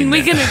don't know when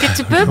we're going to get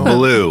to purple.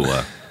 Blue.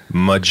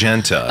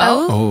 Magenta.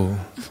 Oh.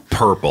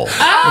 Purple.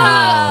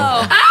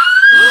 Oh.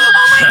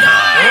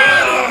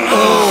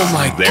 Oh,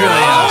 my There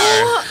gosh.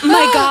 Oh,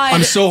 my God.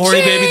 I'm so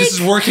horny, baby. This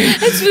is working.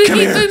 It's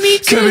working for me,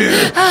 too. Come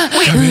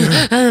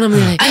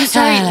here. I'm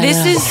sorry.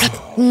 This is.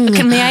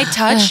 May I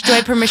touch? Do I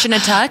have permission to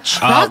touch?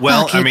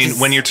 Well, I mean,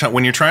 when you're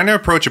trying to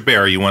approach a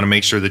bear, you want to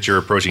make sure that you're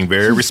approaching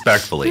very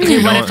respectfully. Okay,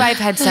 You what don't- if I've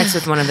had sex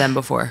with one of them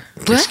before?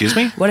 Excuse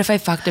me? What if I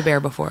fucked a bear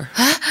before?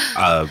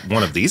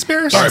 One of these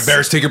bears? All right,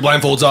 bears, take your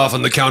blindfolds off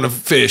on the count of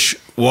fish.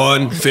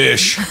 1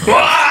 fish.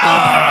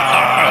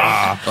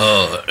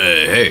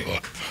 Hey.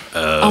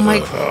 Oh my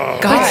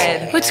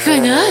God. What's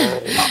going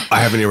on? I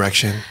have an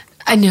erection.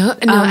 I know.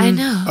 I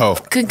know. Oh.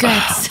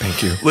 Congrats.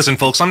 Thank you. Listen,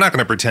 folks, I'm not going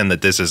to pretend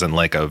that this isn't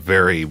like a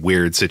very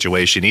weird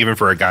situation, even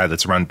for a guy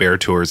that's run bear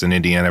tours in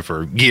Indiana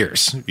for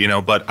years,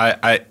 but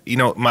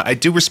I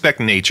do respect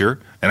nature,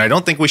 and I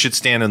don't think we should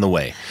stand in the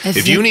way.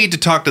 If you need to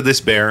talk to this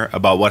bear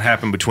about what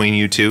happened between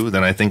you two,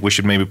 then I think we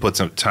should maybe put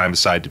some time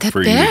aside for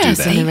you to do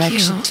that. An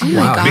erection too.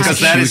 Wow. Because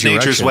that is Huge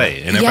nature's erection.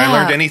 way. And if I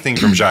learned anything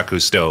from Jacques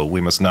Cousteau,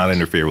 we must not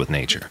interfere with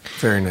nature.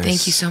 Very nice.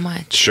 Thank you so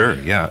much. Sure,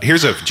 yeah.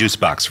 Here's a juice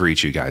box for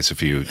each of you guys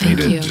if you need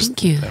to just...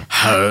 Thank you.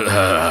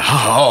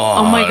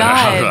 Oh my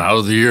God.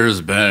 How's the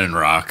years been,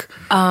 Rock?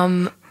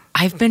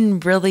 I've been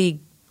really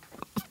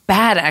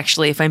bad,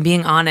 actually, if I'm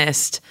being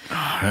honest.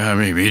 I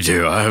mean, me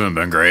too. I haven't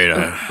been great.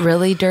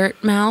 Really,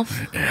 dirt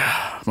mouth?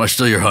 Am I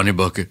still your honey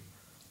bucket?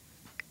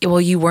 Well,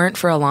 you weren't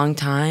for a long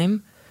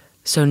time,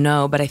 so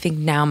no. But I think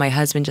now my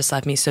husband just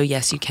left me, so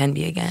yes, you can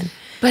be again.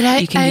 But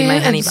you can be my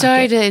honey I'm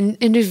sorry bucket.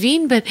 to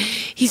intervene, but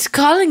he's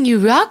calling you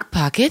Rock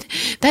Pocket.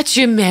 That's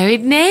your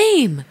married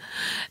name.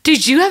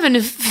 Did you have an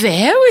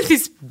affair with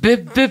this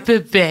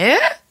bear?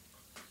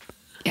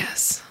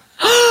 Yes,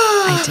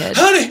 I did.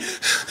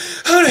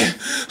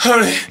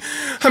 Honey,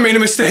 I made a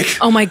mistake.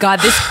 Oh my God,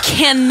 this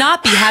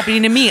cannot be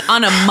happening to me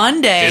on a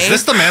Monday. Is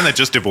this the man that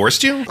just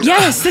divorced you?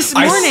 Yes, this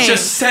morning. I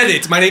just said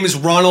it. My name is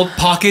Ronald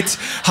Pocket.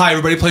 Hi,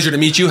 everybody. Pleasure to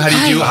meet you. How do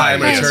you do? Hi,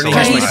 I'm an attorney.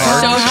 Here's my He's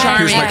card. so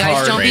charming, Here's my guys.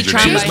 card. Don't be Ranger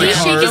charmed James. by Here's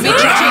my him. card. Don't be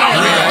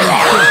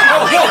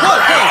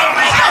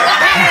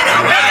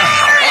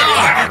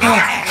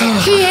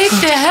He ate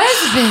the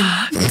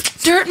husband.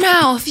 Dirt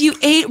mouth, you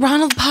ate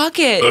Ronald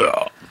Pocket.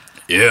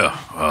 Yeah.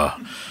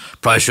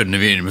 Probably shouldn't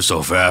have eaten him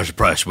so fast. I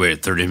probably should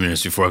wait 30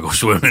 minutes before I go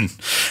swimming.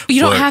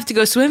 You don't But have to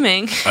go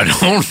swimming. I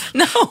don't.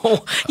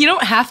 No, you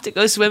don't have to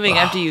go swimming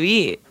after you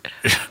eat.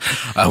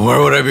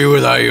 Where would I be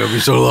without you? I'd be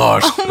so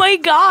lost. Oh my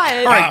God.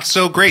 All right,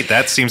 so great.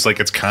 That seems like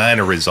it's kind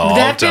of resolved.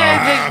 That Someone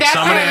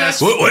bear asked...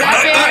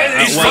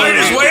 He's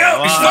fighting his way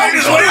out. He's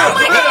fighting his way out.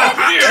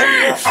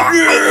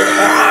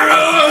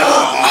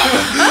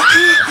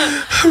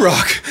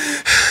 Rock.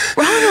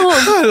 Ronald.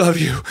 I love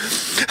you.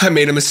 I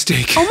made a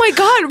mistake. Oh my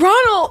God,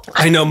 Ronald.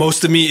 I know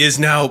most of me is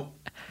now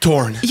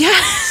torn.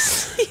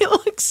 Yes, you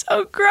look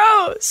so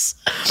gross.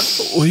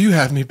 Will you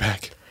have me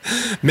back?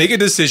 Make a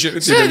decision.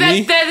 It's So either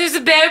me. there's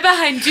a bear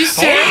behind you,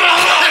 sir.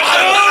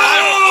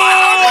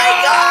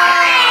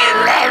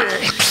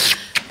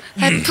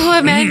 That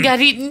poor man got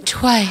eaten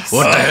twice.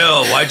 What the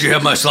hell? Why'd you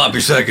have my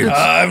sloppy seconds?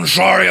 I'm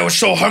sorry. I was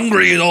so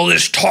hungry, and all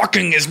this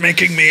talking is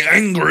making me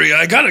angry.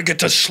 I gotta get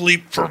to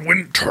sleep for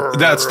winter.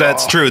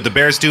 That's true. The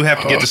bears do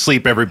have to get to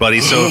sleep, everybody.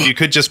 So if you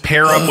could just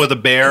pair up with a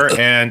bear,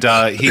 and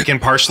he can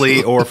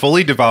partially or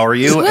fully devour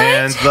you, What?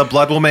 and the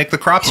blood will make the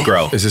crops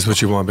grow. Is this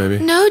what you want, baby?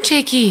 No,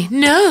 Jakey,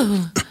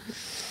 no.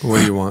 What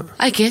do you want?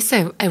 I guess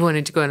I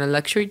wanted to go on a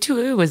luxury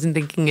tour. I wasn't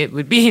thinking it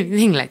would be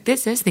anything like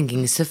this. I was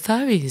thinking a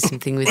safari or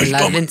something with a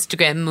lot of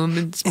Instagram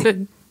moments. But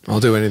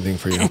I'll do anything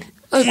for you.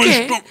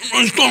 okay.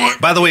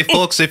 By the way,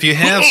 folks, if you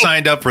have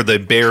signed up for the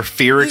Bear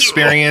Fear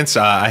Experience,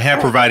 I have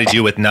provided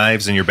you with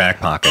knives in your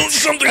back pockets.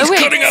 Something's Oh, wait,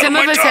 cutting out some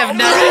of of my us tongue. have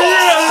not.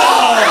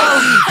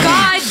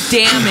 God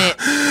damn it.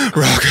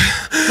 Rock,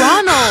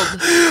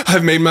 Ronald.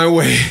 I've made my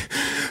way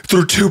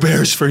through 2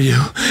 bears for you,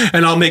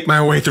 and I'll make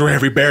my way through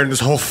every bear in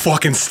this whole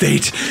fucking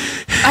state.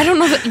 I don't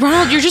know that,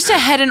 Ronald, you're just a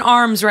head and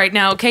arms right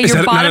now, okay?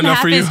 Your bottom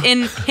half is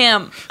in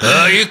him.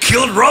 You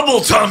killed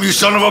Rubble Tom, you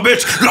son of a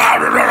bitch.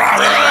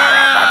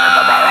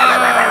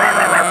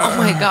 Oh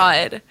my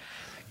God.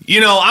 You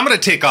know, I'm going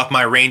to take off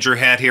my ranger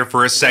hat here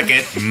for a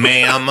second,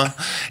 ma'am,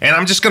 and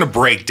I'm just going to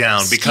break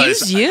down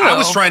because I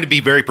was trying to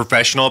be very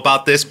professional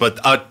about this, but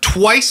a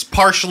twice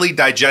partially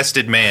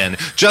digested man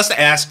just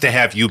asked to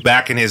have you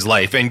back in his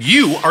life, and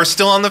you are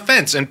still on the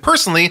fence. And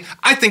personally,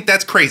 I think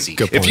that's crazy.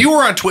 If you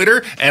were on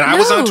Twitter and I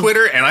was on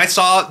Twitter and I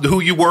saw who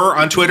you were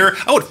on Twitter,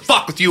 I would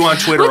fuck with you on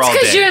Twitter all day.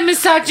 Because you're a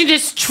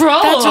misogynist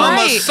troll. That's right.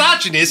 I'm a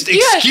misogynist.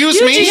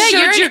 Excuse me?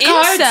 You're your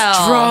cards,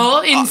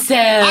 troll,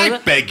 incel. I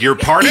beg your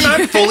pardon.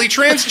 I'm fully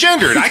transgendered.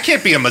 I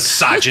can't be a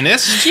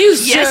misogynist. You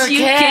sure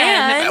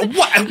can.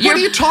 What are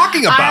you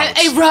talking about?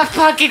 A rock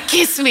pocket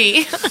kiss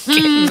me.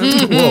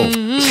 Whoa.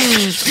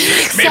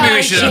 Maybe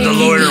we should have the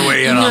lawyer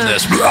weigh in on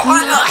this.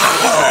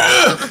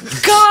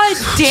 God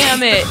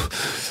damn it.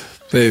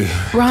 Baby.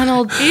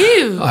 Ronald.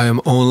 Ew. I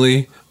am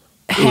only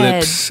Head.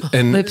 lips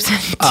and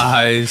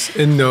eyes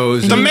and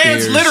nose. The and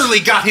man's ears.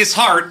 literally got his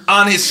heart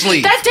on his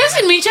sleeve. That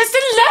doesn't mean just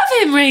to love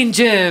him,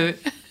 Ranger.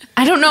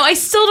 I don't know. I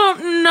still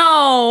don't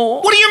know.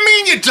 What do you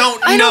mean you don't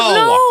know? I don't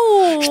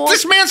know.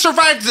 This man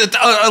survived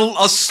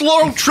a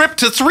slow trip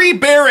to 3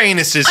 bear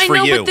anuses for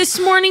you. I know, but this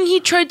morning he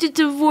tried to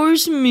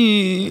divorce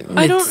me.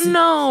 I don't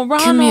know,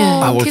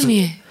 Ronald. Come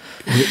here.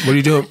 What are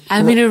you doing?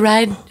 I'm going to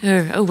ride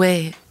her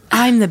away.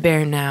 I'm the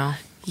bear now.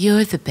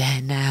 You're the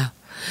bear now.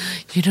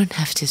 You don't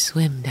have to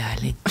swim,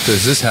 darling.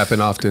 Does this happen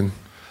often?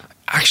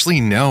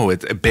 Actually, no.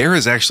 BEAR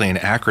is actually an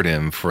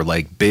acronym for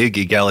like Big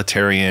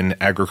Egalitarian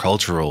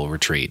Agricultural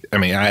Retreat. I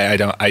mean, I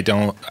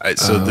don't.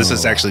 This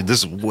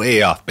is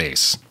way off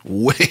base.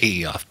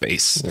 Way off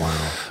base.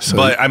 Wow.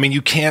 But I mean,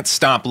 you can't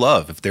stop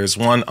love. If there's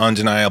one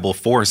undeniable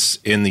force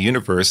in the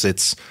universe,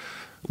 it's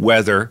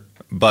weather.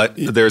 But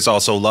there's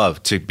also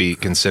love to be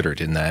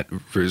considered in that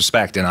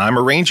respect. And I'm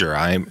a ranger.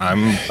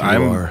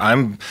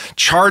 I'm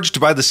charged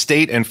by the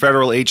state and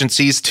federal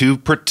agencies to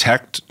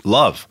protect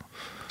love.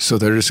 So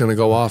they're just going to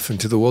go off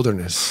into the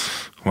wilderness.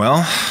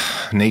 Well,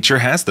 nature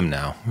has them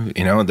now.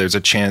 You know, there's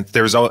a chance.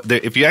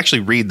 If you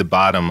actually read the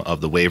bottom of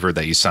the waiver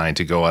that you signed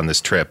to go on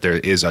this trip, there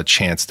is a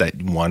chance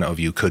that one of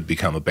you could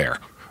become a bear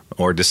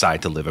or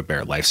decide to live a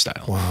bear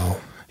lifestyle.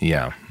 Wow.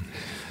 Yeah.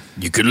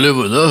 You could live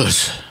with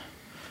us.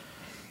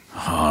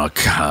 Oh,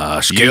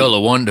 gosh. Scale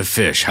of 1 to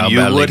fish. How badly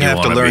do you want to be? You would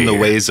have to learn the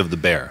ways of the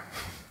bear.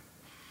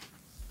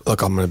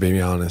 Look, I'm going to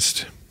be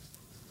honest.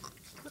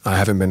 I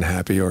haven't been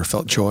happy or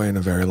felt joy in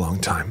a very long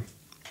time.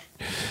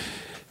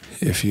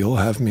 If you'll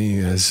have me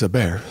as a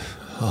bear,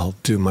 I'll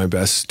do my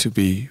best to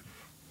be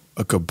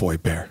a good boy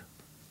bear.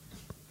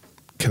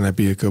 Can I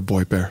be a good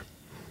boy bear?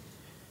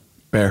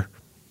 Bear.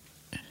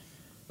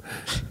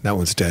 That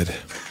one's dead.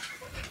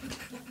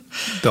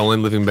 The only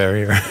living bear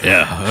here.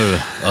 Yeah.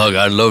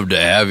 I'd love to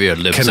have your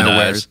lips Can and I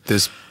wear eyes.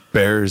 this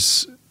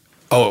bear's...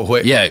 Oh,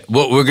 wait. Yeah,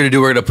 what we're going to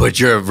do, we're going to put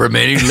your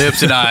remaining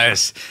lips and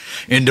eyes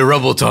into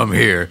Rubble Tom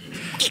here.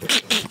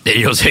 Then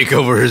you'll take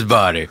over his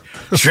body.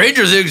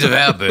 Stranger things have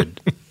happened.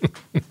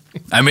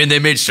 I mean, they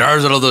made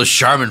stars out of those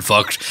Charmin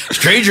fucks.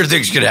 Stranger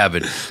things could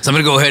happen. So I'm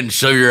going to go ahead and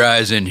sew your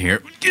eyes in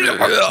here.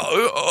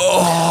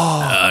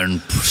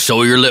 And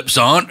sew your lips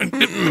on.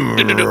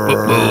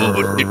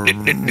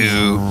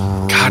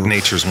 God,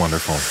 nature's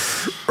wonderful.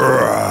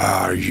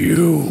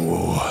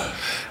 You...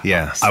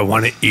 Yes. I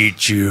want to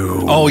eat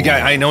you. Oh,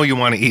 yeah, I know you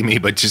want to eat me,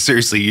 but just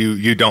seriously,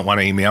 you don't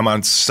want to eat me. I'm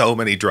on so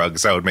many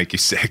drugs that would make you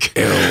sick.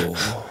 Ew.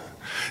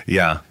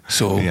 Yeah.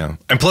 So, yeah.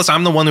 And plus,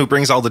 I'm the one who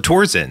brings all the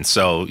tours in.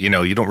 So, you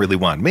know, you don't really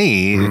want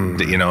me.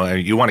 You know,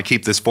 you want to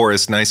keep this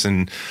forest nice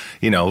and,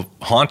 you know,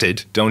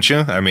 haunted, don't you?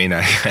 I mean,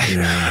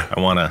 I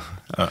want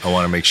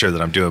to make sure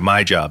that I'm doing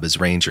my job as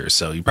ranger.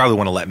 So you probably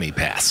want to let me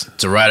pass.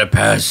 It's a rite of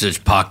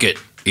passage, Pocket.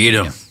 Eat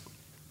him.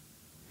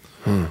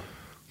 Yeah.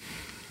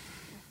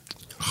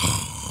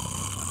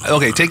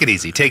 Okay, take it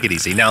easy. Take it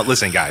easy. Now,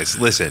 listen, guys.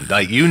 Listen,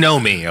 like you know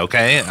me,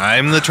 okay?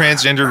 I'm the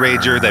transgender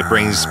ranger that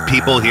brings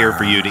people here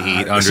for you to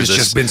eat under this. It's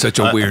just been such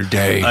a weird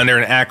day. Under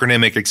an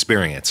acronymic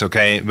experience,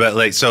 okay? But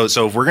like, so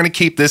if we're gonna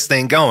keep this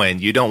thing going,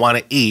 you don't want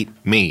to eat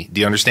me.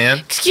 Do you understand?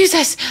 Excuse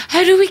us.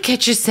 How do we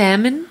catch a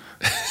salmon?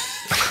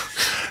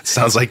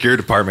 Sounds like your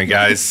department,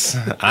 guys.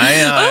 I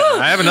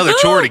have another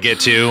chore to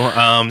get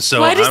to. So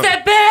why does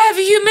that bear have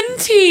human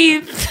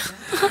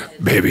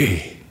teeth?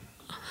 Baby.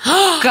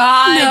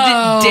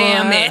 God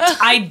damn it.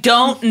 I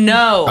don't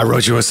know. I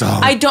wrote you a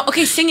song. I don't.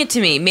 Okay, sing it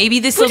to me. Maybe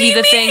this will be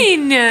the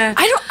thing. If you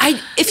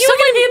want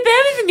to be a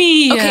bear with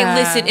me. Okay,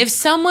 listen. If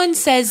someone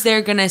says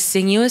they're going to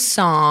sing you a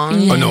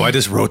song. Oh, no, I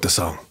just wrote the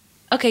song.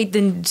 Okay,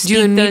 then speak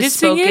do you need those to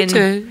sing spoken.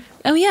 it?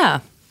 Oh, yeah.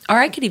 Or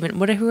I could even,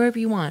 whoever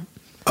you want.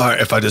 All right,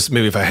 if I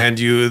hand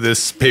you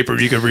this paper,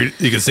 you can read.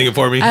 You can sing it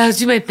for me. I'll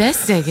do my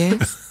best, I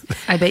guess.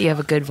 I bet you have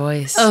a good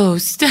voice. Oh,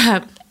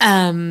 stop.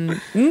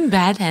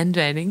 Bad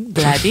handwriting,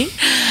 bloody.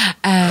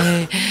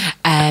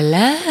 I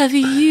love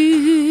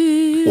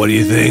you. What do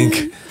you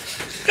think?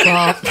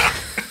 Well,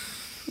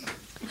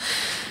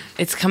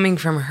 It's coming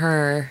from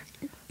her.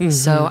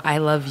 So I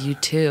love you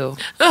too.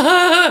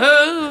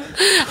 Oh,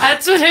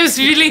 that's what I was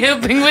really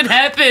hoping would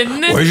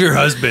happen. Where's your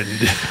husband?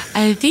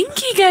 I think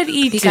he got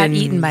eaten. He got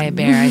eaten by a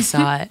bear. I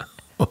saw it.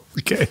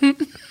 Okay.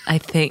 I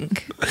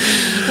think.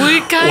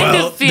 We kind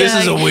of feel this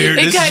is a like weird.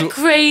 it got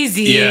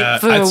crazy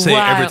for I'd a say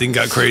while. everything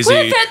got crazy.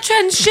 Where'd that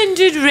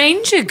transgendered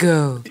ranger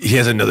go? He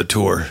has another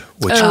tour,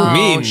 which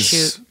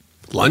means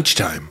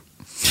lunchtime.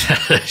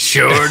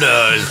 Sure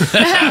does.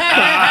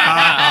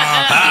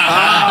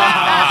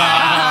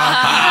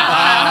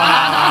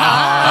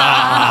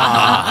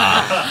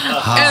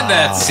 And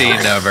that's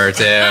scene number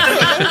 2.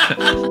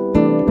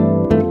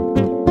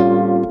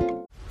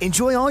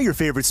 Enjoy all your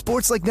favorite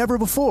sports like never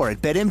before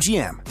at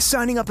BetMGM.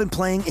 Signing up and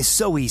playing is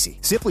so easy.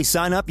 Simply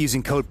sign up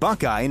using code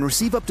Buckeye and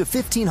receive up to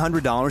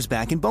 $1,500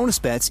 back in bonus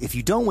bets if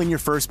you don't win your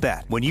first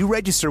bet. When you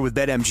register with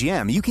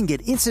BetMGM, you can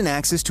get instant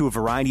access to a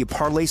variety of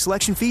parlay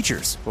selection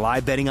features,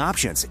 live betting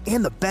options,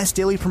 and the best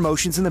daily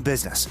promotions in the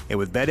business. And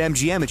with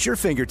BetMGM at your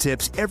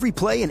fingertips, every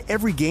play and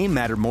every game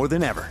matter more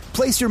than ever.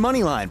 Place your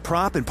moneyline,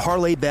 prop, and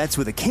parlay bets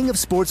with the king of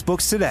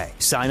sportsbooks today.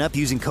 Sign up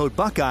using code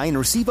Buckeye and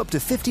receive up to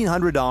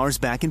 $1,500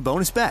 back in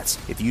bonus bets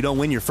if you don't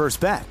win your first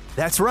bet.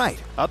 That's right,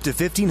 up to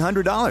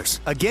 $1,500.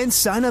 Again,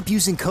 sign up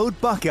using code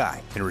Buckeye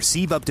and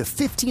receive up to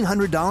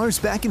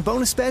 $1,500 back in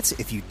bonus bets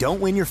if you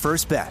don't win your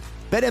first bet.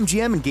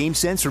 BetMGM and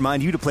GameSense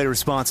remind you to play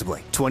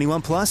responsibly.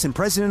 21 plus and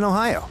present in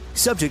Ohio.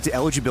 Subject to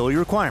eligibility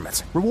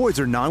requirements.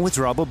 Rewards are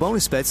non-withdrawable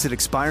bonus bets that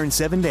expire in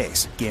 7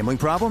 days. Gambling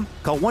problem?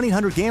 Call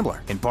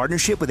 1-800-GAMBLER in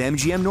partnership with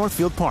MGM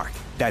Northfield Park.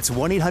 That's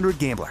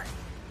 1-800-GAMBLER.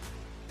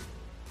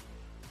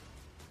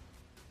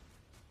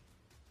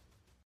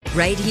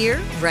 Right here,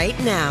 right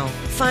now.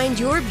 Find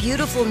your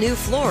beautiful new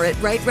floor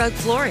at Right Rug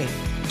Flooring.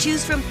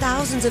 Choose from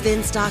thousands of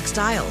in-stock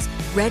styles,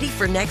 ready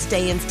for next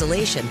day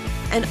installation,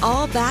 and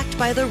all backed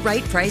by the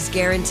right price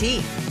guarantee.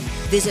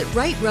 Visit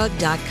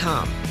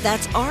rightrug.com.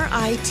 That's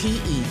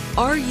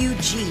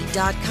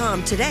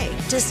RITERUG.com today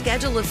to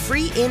schedule a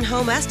free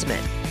in-home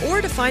estimate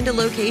or to find a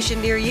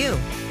location near you.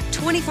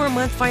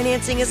 24-month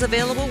financing is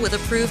available with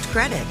approved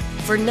credit.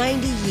 For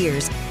 90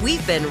 years,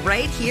 we've been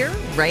right here,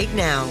 right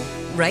now.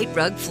 Right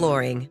Rug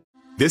Flooring.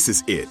 This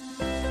is it.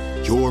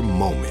 Your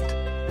moment.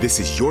 This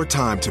is your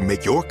time to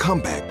make your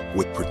comeback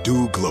with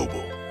Purdue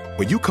Global.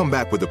 When you come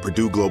back with a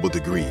Purdue Global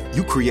degree,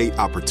 you create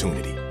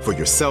opportunity for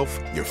yourself,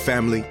 your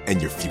family,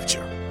 and your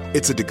future.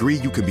 It's a degree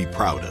you can be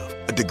proud of,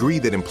 a degree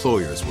that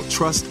employers will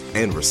trust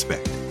and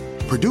respect.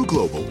 Purdue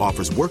Global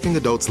offers working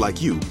adults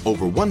like you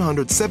over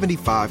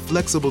 175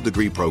 flexible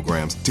degree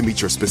programs to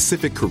meet your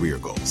specific career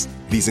goals.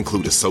 These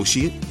include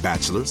associate,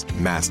 bachelor's,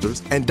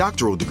 master's, and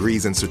doctoral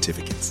degrees and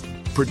certificates.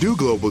 Purdue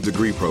Global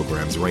degree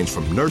programs range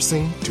from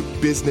nursing to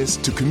business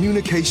to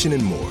communication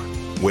and more.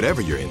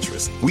 Whatever your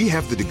interest, we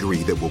have the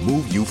degree that will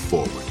move you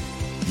forward.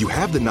 You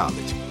have the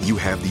knowledge, you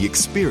have the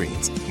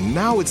experience.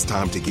 Now it's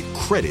time to get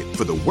credit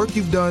for the work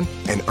you've done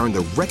and earn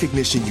the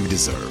recognition you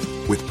deserve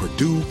with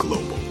Purdue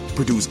Global,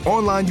 Purdue's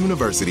online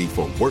university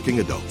for working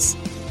adults.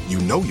 You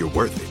know you're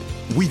worth it.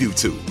 We do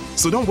too.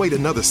 So don't wait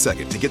another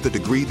second to get the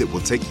degree that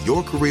will take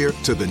your career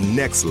to the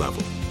next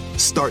level.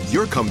 Start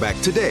your comeback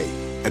today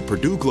at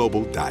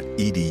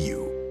purdueglobal.edu.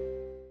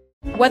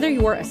 Whether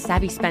you're a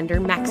savvy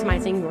spender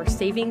maximizing your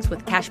savings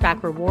with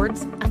cashback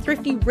rewards, a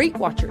thrifty rate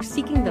watcher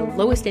seeking the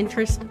lowest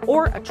interest,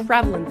 or a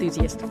travel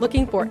enthusiast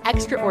looking for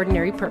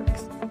extraordinary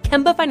perks,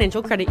 Kemba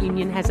Financial Credit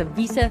Union has a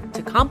visa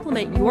to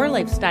complement your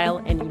lifestyle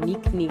and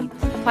unique needs.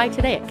 Apply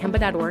today at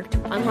Kemba.org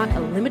to unlock a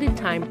limited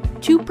time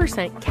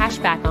 2% cash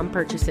back on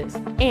purchases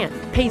and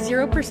pay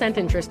 0%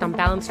 interest on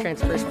balance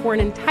transfers for an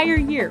entire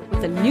year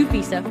with a new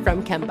visa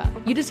from Kemba.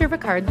 You deserve a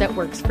card that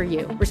works for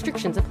you.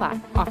 Restrictions apply.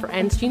 Offer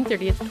ends June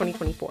 30th,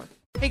 2024.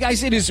 Hey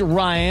guys, it is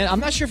Ryan. I'm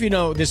not sure if you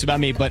know this about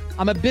me, but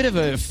I'm a bit of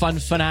a fun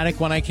fanatic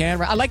when I can.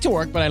 I like to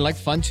work, but I like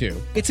fun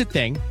too. It's a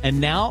thing. And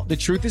now the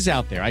truth is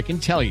out there. I can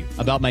tell you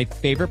about my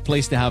favorite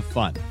place to have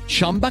fun.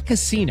 Chumba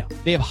Casino.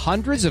 They have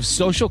hundreds of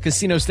social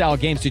casino style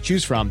games to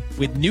choose from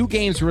with new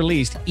games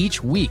released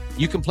each week.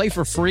 You can play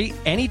for free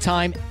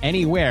anytime,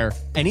 anywhere.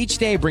 And each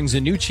day brings a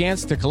new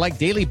chance to collect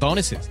daily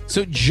bonuses.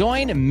 So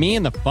join me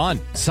in the fun.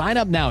 Sign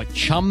up now at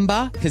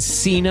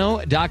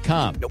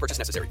ChumbaCasino.com. No purchase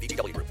necessary.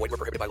 VGW Group. Void where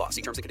prohibited by law.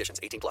 See terms and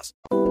conditions. 18+.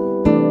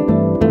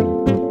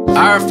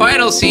 Our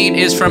final scene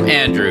is from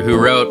Andrew, who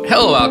wrote,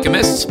 "Hello,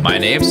 alchemists. My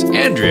name's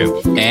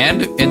Andrew."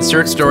 And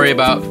insert story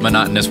about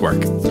monotonous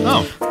work.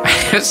 Oh. I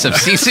have some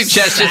scene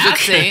suggestions.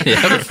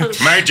 Yep.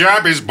 My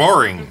job is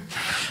boring.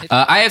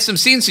 I have some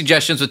scene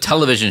suggestions with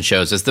television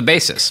shows as the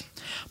basis.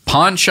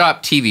 Pawn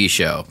Shop TV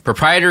show.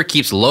 Proprietor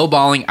keeps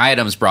lowballing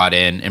items brought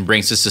in and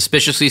brings to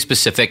suspiciously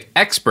specific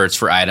experts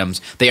for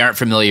items they aren't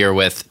familiar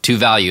with to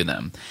value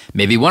them.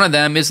 Maybe one of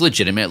them is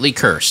legitimately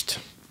cursed.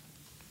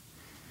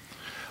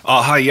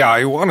 Hi, yeah,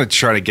 I want to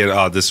try to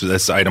get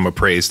this item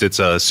appraised. It's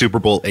a Super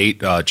Bowl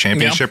 8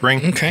 championship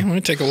ring. Okay, let me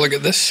take a look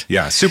at this.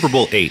 Yeah, Super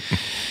Bowl 8.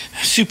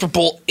 Super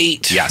Bowl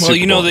 8. Yeah, well, Super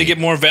you know Bowl they 8. get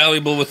more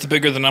valuable with the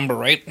bigger the number,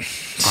 right?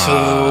 So,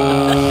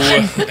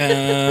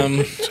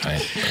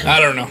 I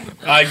don't know.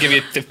 I'd give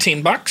you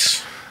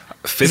 $15.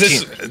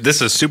 15. This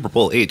is a Super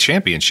Bowl VIII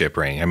championship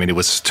ring. I mean, it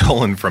was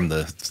stolen from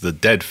the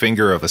dead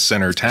finger of a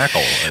center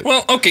tackle.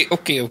 Well, okay.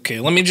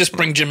 Let me just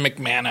bring Jim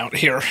McMahon out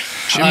here.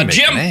 Jim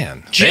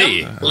McMahon.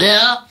 Jim.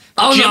 Yeah.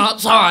 Oh, Jim. no,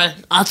 sorry.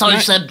 I thought you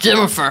said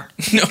Jennifer.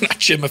 No, not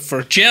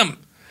Jimifer. Jim.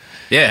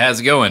 Yeah, how's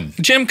it going?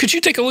 Jim, could you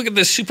take a look at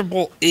this Super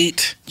Bowl VIII?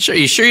 Sure,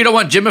 you sure you don't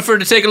want Jimifer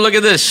to take a look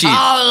at this sheet?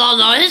 Oh,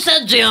 no, he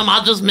said Jim.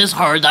 I just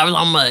misheard. That was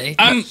on me.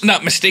 I'm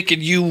not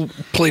mistaken. You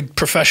played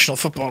professional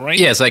football, right?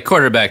 Yes, I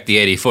quarterbacked the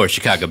 '84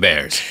 Chicago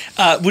Bears.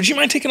 Would you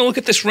mind taking a look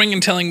at this ring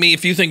and telling me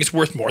if you think it's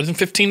worth more than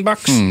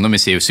 $15? Let me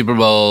see. Super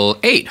Bowl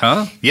VIII,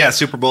 huh? Yeah,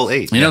 Super Bowl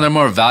VIII. You know, they're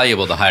more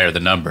valuable the higher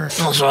the number.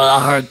 That's what I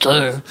heard,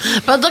 too.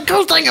 But the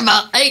cool thing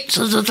about 8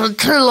 is it's the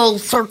 2 little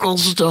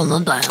circles doing the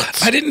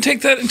dance. I didn't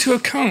take that into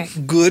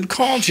account. Good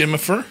call,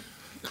 Jimifer.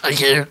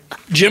 Thank you.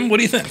 Jim, what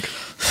do you think?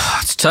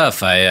 It's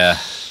tough. Well,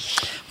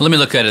 let me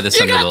look at it this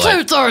You under the got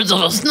light. 2/3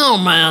 of a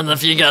snowman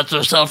if you got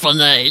yourself an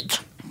 8.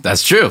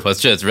 That's true.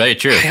 It's very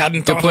true. I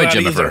hadn't Good thought point, of that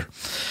Jimifer. either.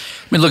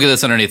 Let me look at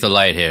this underneath the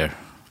light here.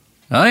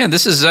 Oh yeah,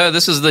 this is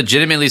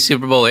legitimately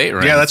Super Bowl VIII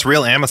ring. Yeah, that's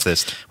real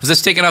amethyst. Was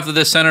this taken off of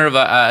the center of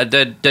a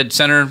dead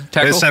center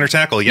tackle? It's center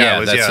tackle, yeah.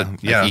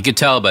 Yeah. You could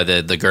tell by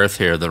the girth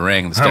here of the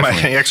ring. It's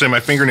definitely- Actually, my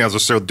fingernails are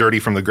so dirty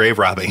from the grave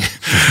robbing.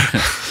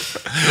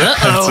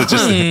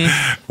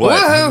 Uh-oh.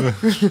 What?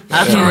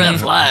 That's a red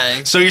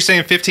flag. So you're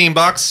saying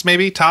 $15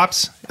 maybe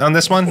tops on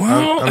this one?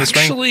 Well, on this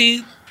ring?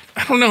 actually,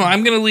 I don't know.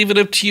 I'm going to leave it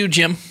up to you,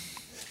 Jim.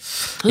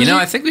 You know,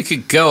 I think we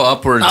could go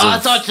upwards. Oh, of, I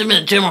thought you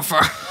meant Jennifer.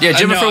 Yeah,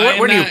 Jimifer. No,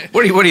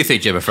 What do you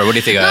think, Jimifer? What do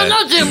you think?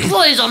 No, Jim,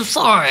 please. I'm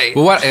sorry.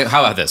 Well,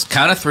 how about this?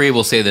 Count of 3,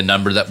 we'll say the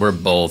number that we're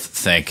both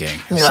thinking.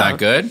 Is that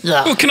good?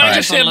 Yeah. Well, can I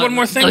just add one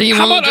more thing? you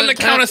How want about on to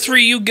the count of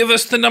 3, you give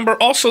us the number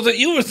also that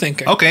you were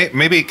thinking? Okay,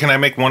 maybe can I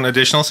make one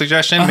additional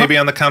suggestion? Maybe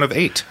on the count of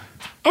 8.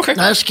 Okay.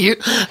 That's cute.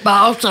 But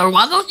also,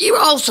 why don't you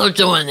also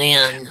join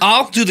in?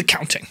 I'll do the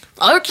counting.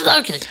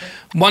 Okay.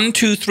 1,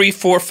 2, 3,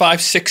 4,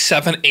 5, 6,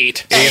 7,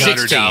 8.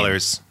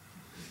 $800.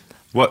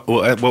 What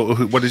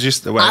did you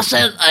say? I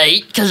said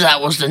 8 because that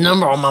was the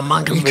number on my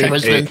mind because we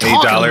was been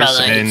talking about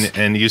 $8,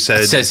 and you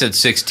said... It said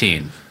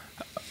 16.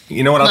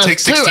 You know what? I'll No, take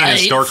 16 in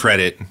 2 store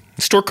credit.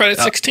 Store credit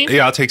 16?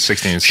 Yeah, I'll take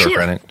 16 in store Sure.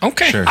 credit.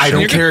 Okay. Sure. I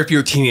don't care if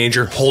you're a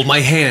teenager. Hold my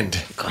hand.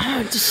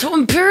 God, it's so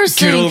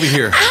embarrassing. Get over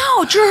here.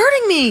 Ouch, you're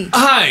hurting me.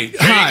 Hi.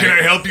 Can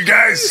I help you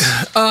guys?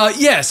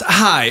 Yes.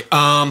 Hi.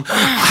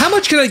 How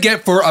much can I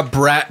get for a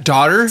brat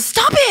daughter?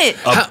 Stop it!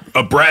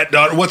 A brat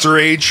daughter. What's her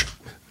age?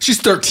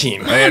 She's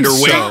 13. And her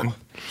weight. So,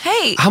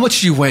 Hey, how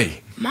much do you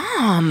weigh?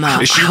 Mom.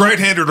 Is she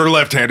right-handed or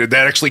left-handed?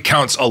 That actually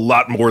counts a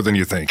lot more than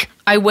you think.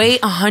 I weigh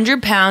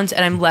 100 pounds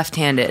and I'm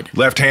left-handed.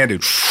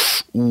 Left-handed.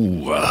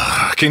 Ooh.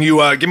 Can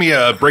you give me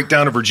a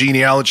breakdown of her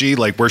genealogy,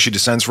 like where she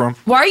descends from?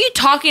 Why are you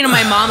talking to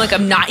my mom like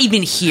I'm not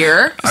even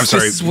here? I'm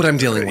sorry. This is what I'm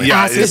dealing with. Yeah,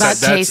 Ask about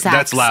Tay-Sachs.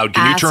 that's loud.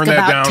 Can you turn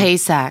that down?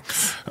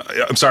 Tay-Sachs.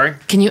 I'm sorry.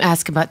 Can you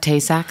ask about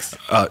Tay-Sachs?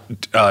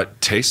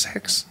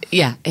 Tay-Sachs?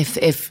 Yeah,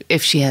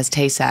 if she has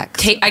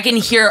Tay-Sachs. I can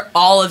hear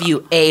all of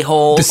you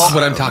a-holes. This is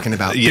what I'm talking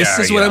about. Yeah, this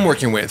is what yeah. I'm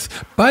working with.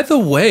 By the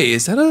way,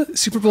 is that a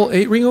Super Bowl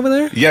VIII ring over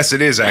there? Yes,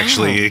 it is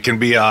actually. It can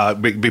be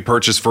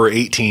purchased for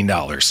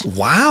 $18.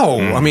 Wow.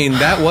 I mean,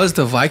 that was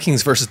the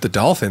Vikings versus the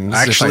Dolphins.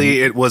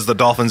 Actually, it was the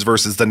Dolphins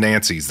versus the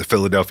Nancys, the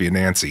Philadelphia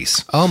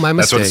Nancys. Oh, my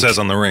That's what it mistake. says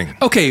on the ring.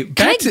 Okay, Can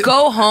back I to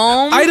go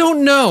home? I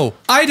don't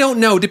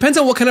know. Depends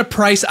on what kind of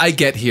price I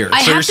get here. I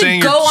So have you're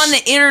saying to go you're- on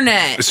the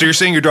internet. So you're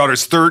saying your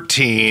daughter's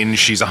 13,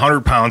 she's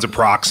 100 pounds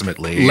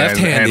approximately.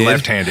 Left-handed. And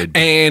left-handed.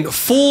 And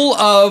full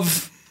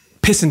of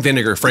piss and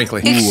vinegar, frankly.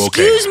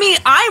 Excuse me,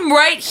 I'm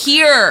right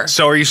here.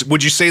 So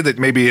would you say that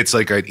maybe it's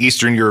like an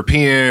Eastern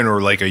European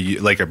or like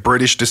a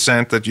British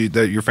descent that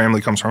your family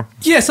comes from?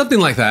 Yeah, something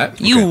like that.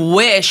 You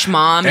wish,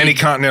 Mom. Any you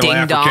continental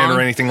ding-dong. African or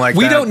anything like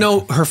We that? don't know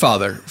her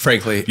father,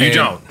 frankly. You and-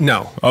 don't?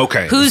 No.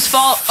 Okay. Whose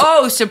fault?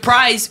 Oh,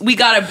 surprise. We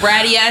got a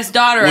bratty ass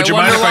daughter. Would you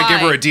mind if I give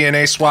her a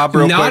DNA swab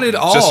real quick? Not at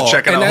all. Just to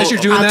check it and out. as you're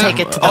doing I'll that,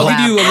 take it to the I'll lab.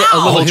 give you a little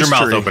Hold your history.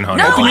 mouth open,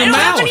 honey. No, Open I your don't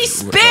mouth. have any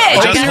spit.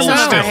 Just Open your hold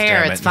mouth still,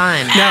 hair, damn it's it.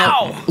 fine.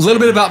 Now, a little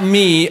bit about me.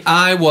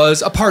 I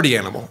was a party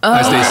animal,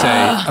 as they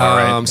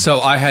say.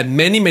 So I had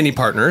many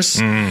partners,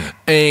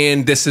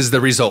 and this is the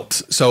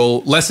result. So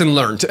lesson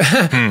learned.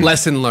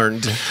 Lesson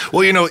learned.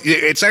 Well,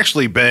 it's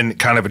actually been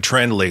kind of a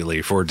trend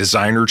lately for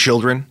designer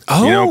children.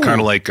 Oh. Kind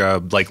of like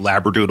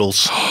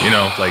labradoodles.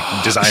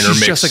 Like designer She's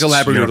mix. just like a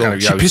labradoodle.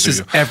 She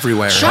pisses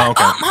everywhere. Shut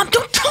up, Mom.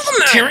 Don't tell them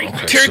that.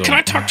 Terry, can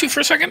I talk to you for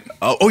a second?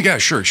 Oh yeah,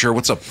 sure.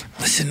 What's up?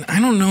 Listen, I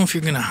don't know if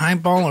you're going to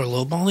highball or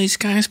lowball these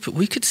guys, but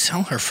we could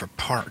sell her for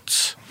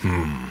parts.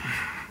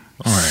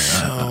 All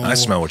right, I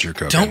smell what you're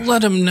cooking. Don't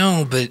let them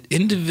know, but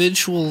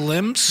individual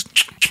limbs,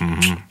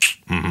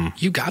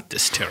 you got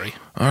this, Terry.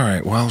 All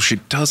right, well, she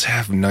does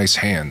have nice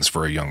hands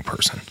for a young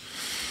person.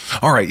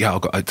 All right, yeah, I'll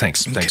go.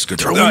 Thanks, good.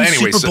 Throw in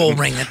the Super Bowl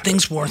ring. That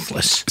thing's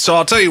worthless. So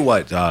I'll tell you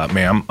what,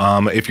 ma'am.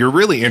 If you're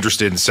really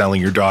interested in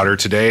selling your daughter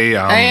today,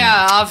 Hey,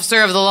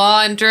 officer of the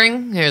law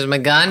entering. Here's my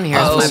gun.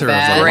 Here's my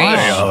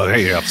bag.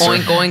 Hey, officer.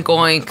 Oink, oink,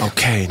 oink.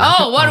 Okay.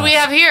 Oh, what do we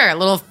have here? A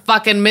little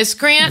fucking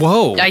miscreant?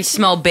 Whoa. I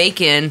smell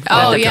bacon.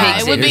 Oh, The yeah,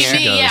 pig's it would in be here.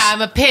 me. Yeah,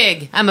 I'm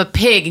a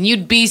pig, and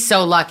you'd be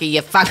so lucky,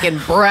 you fucking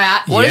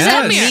brat. What does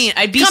that Come here. mean?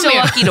 I'd be Come so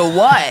here. lucky to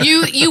what?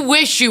 You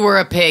wish you were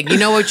a pig. You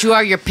know what you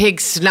are? You're pig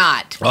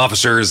snot.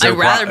 Officer, is there I'd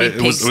rather be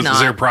pig was snot.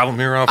 there a problem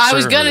here, officer? I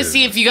was going to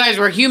see if you guys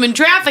were human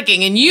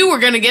trafficking, and you were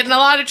going to get in a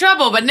lot of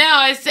trouble, but now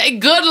I say,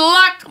 good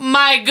luck,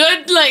 my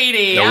good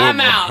lady. No, I'm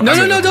we're- out.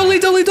 No, don't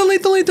leave.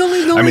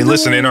 I mean,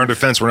 listen, in our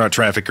defense, we're not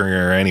trafficking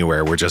her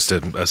anywhere. We're just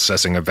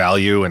assessing a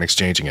value and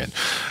exchanging it.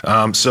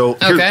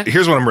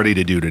 Here's what I'm ready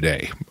to do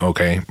today,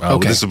 okay?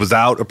 This is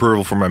without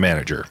approval from my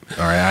manager.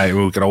 All right,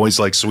 we can always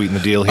sweeten the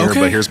deal here,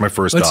 but here's my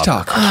first Let's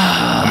offer. talk.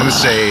 I'm going to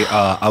say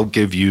I'll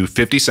give you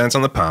 50 cents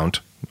on the pound.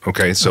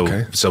 Okay, so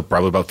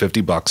probably about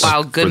 $50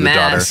 Wow, good for the math.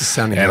 daughter, This is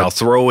sounding and good. I'll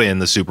throw in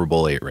the Super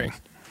Bowl 8 ring.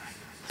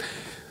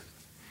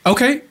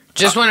 Okay.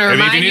 Just want to if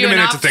you remind need a you, an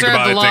minute to think officer of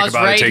about the it, think law's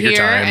about it, right take your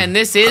here, time. and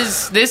this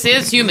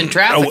is human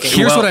trafficking.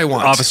 Here's what I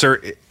want.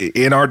 Officer,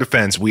 in our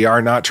defense, we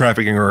are not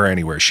trafficking her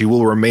anywhere. She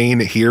will remain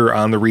here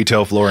on the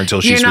retail floor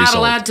until she's You're not resold.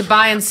 allowed to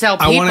buy and sell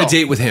people. I want to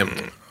date with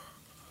him.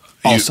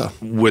 Also.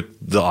 With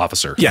the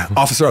officer. Yeah,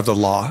 officer of the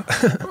law.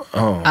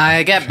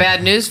 I got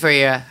bad news for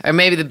you, or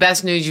maybe the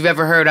best news you've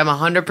ever heard. I'm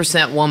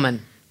 100%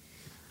 woman.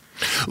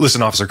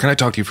 Listen, officer, can I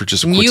talk to you for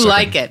just a quick second? You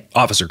like it.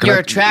 Officer, can You're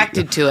I...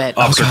 attracted to it.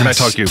 Officer, can I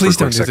talk to you Please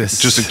for a don't quick do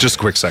second? this. Just a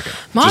quick second.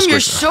 Mom, Just you're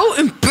quick second. so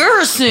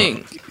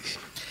embarrassing.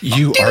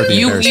 You are the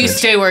You embarrassment.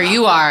 stay where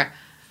you are,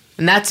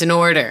 and that's an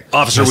order.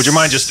 Officer, would you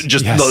mind just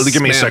Yes,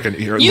 give me a ma'am. second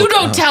here? You Look,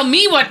 don't tell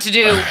me what to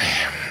do.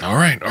 All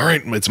right.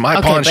 It's my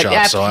Okay, pawn but shop,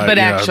 ap- so but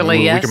we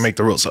actually, yes. can make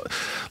the rules. So,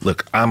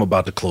 look, I'm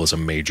about to close a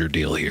major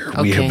deal here.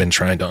 We Okay. have been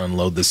trying to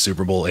unload this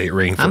Super Bowl 8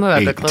 ring for I'm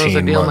about 18 to close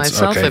a deal months.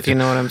 myself, Okay. if you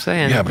know what I'm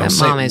saying. Yeah, but That I'm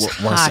saying, mom is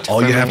hot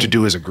all for you have me. to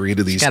do is agree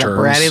to these She's got a terms.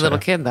 bratty little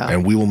kid, though.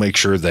 And we will make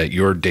sure that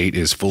your date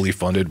is fully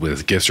funded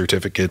with gift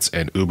certificates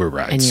and Uber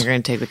rides. And you're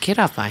going to take the kid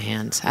off my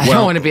hands. I Well,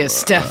 don't want to be a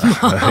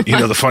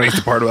stepmom. the funny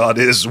part about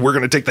it is we're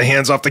going to take the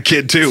hands off the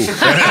kid too.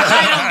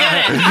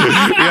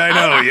 Yeah, I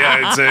know.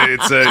 Yeah,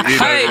 it's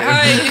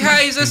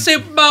Hey, is the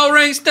Super Bowl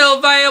ring still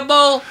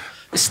available?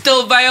 It's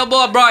still available.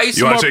 I brought you some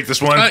You more. want to take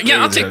this one?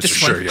 Yeah, I'll take this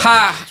Sure, one. yeah.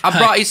 Hi, I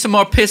brought you some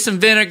more piss and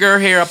vinegar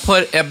here.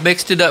 I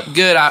mixed it up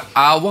good.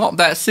 I want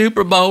that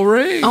Super Bowl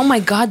ring. Oh my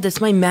God,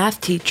 that's my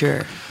math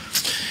teacher.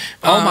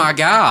 Oh my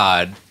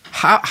God.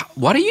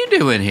 What are you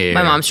doing here?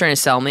 My mom's trying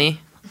to sell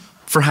me.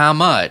 For how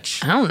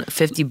much? I don't know,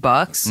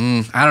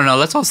 $50. I don't know.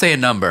 Let's all say a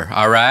number,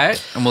 all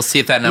right? And we'll see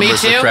if that number Me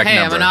is too? the correct Hey,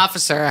 number. I'm an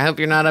officer. I hope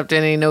you're not up to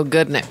any no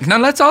good, Nick. No,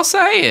 let's all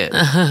say it.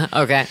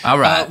 Okay. All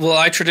right. Well,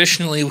 I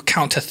traditionally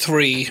count to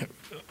 3,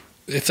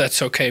 if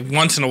that's okay.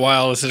 Once in a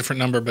while is a different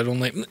number, but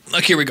only.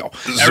 Look, here we go.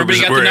 Everybody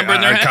got the number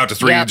in their I head? count to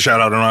 3 Yeah. and shout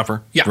out an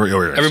offer? Yeah.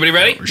 Everybody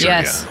ready? Sure,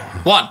 Yes.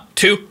 Yeah. 1,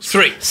 2,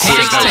 3.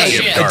 Quiznos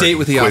Shit. A date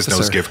with the Quiznos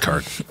officer. gift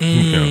card.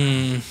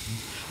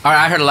 All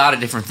right, I heard a lot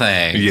of different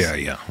things.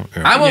 Yeah.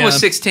 I went with Yeah.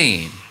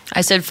 16. I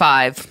said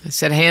 5. I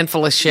said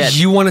handful of shit.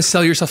 You want to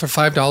sell yourself for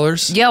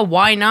 $5? Yeah,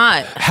 why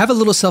not? Have a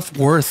little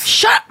self-worth.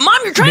 Shut up, Mom,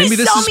 you're trying to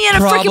sell me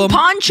at a freaking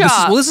pawn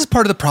shop. This is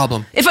part of the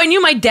problem. If I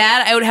knew my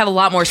dad, I would have a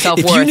lot more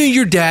self-worth. If you knew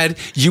your dad,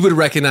 you would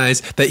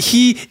recognize that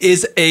he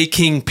is a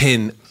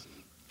kingpin.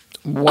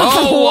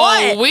 Whoa,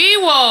 What?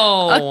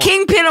 whoa. A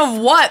kingpin of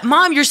what?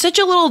 Mom, you're such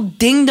a little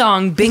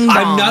ding-dong, bing-dong.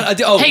 I'm not.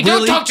 Hey,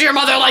 don't talk to your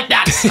mother like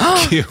that.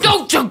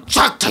 Don't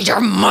talk to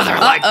your mother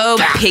like Uh-oh,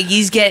 that.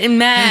 Piggy's getting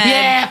mad.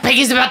 Yeah,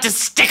 Peggy's about to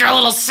stick her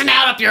little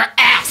snout up your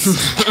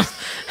ass.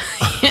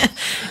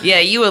 Yeah,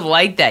 you would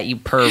like that, you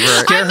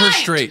pervert. Scare her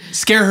straight.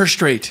 Scare her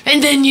straight.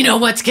 And then you know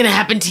what's going to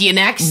happen to you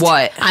next?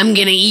 What? I'm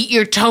going to eat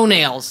your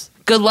toenails.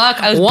 Good luck.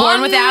 I was One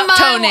born without by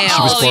toenails.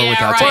 She was born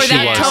without right, toenails.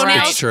 She was.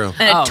 toenails. It's true.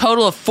 And a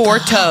total of 4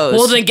 toes.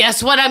 Well, then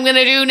guess what I'm going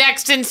to do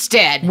next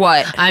instead?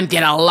 What? I'm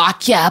going to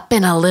lock you up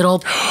in a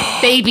little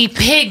baby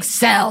pig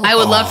cell. I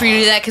would love for you to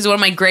do that because one of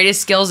my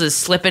greatest skills is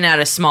slipping out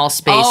of small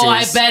spaces. Oh,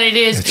 I bet it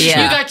is. It's You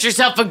true. got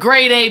yourself a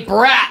grade A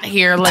brat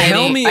here, lady.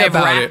 Tell me I have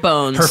about rat it.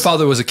 bones. Her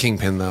father was a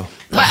kingpin, though.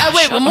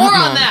 Wait, well, more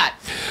on that.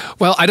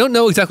 Well, I don't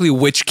know exactly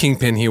which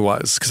kingpin he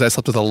was because I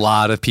slept with a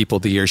lot of people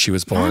the year she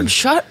was born.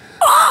 Shut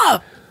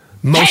up.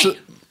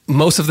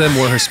 Most of them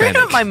were You're Hispanic.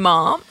 not my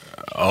mom.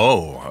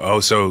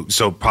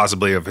 So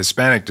possibly of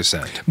Hispanic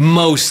descent.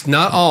 Most,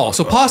 not all.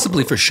 So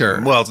possibly for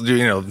sure. Well,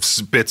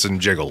 spits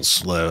and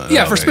jiggles.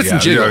 Yeah, for spits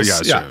and jiggles.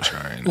 Yeah. Sure,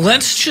 right.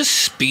 Let's just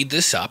speed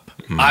this up.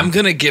 I'm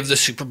going to give the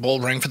Super Bowl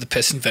ring for the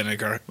piss and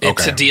vinegar.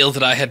 It's Okay. a deal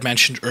that I had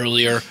mentioned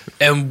earlier.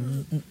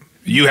 And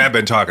You have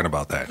been talking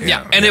about that.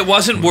 yeah, and it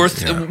wasn't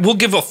worth we'll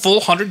give a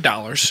full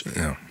 $100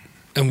 Yeah.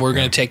 and we're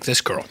going to take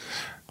this girl.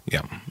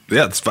 Yeah.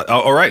 Yeah, that's fine.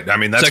 All right. I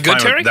mean, that's that good,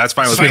 fine. Terry? That's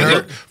fine with Fine. me.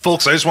 Look,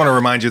 folks, I just want to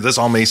remind you, this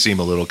all may seem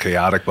a little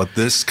chaotic, but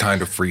this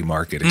kind of free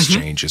market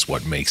exchange is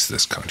what makes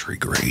this country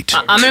great.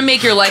 I'm going to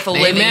make your life a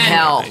living Amen.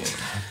 hell.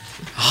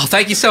 Oh,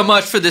 thank you so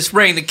much for this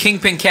ring. The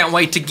Kingpin can't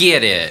wait to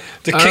get it.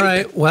 All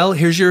right. Well,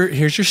 here's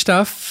your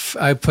stuff.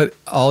 I put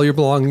all your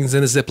belongings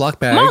in a Ziploc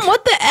bag. Mom,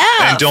 what the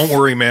F? And don't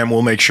worry, ma'am.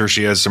 We'll make sure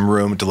she has some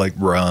room to like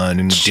run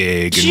and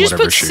dig She and just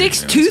whatever. put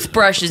 6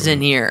 toothbrushes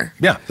in here.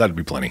 Yeah, that'd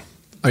be plenty.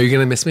 Are you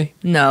gonna miss me?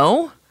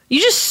 No. You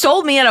just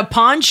sold me at a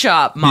pawn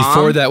shop, Mom.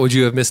 Before that, would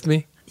you have missed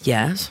me?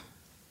 Yes.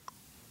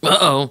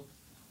 Uh-oh.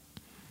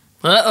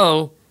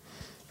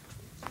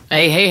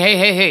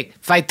 Hey.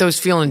 Fight those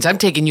feelings. I'm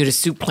taking you to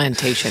Soup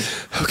Plantation.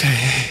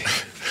 Okay.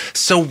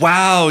 So,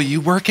 wow,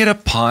 you work at a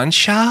pawn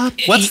shop?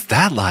 What's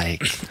that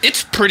like?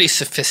 It's pretty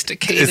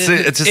sophisticated.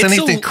 Does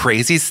anything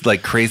crazy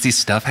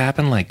stuff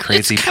happen? Like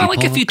crazy It's kind of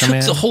people like if you come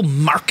took the in? whole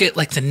market,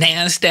 like the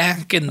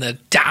NASDAQ and the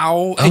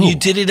Dow, and you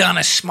did it on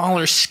a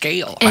smaller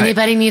scale.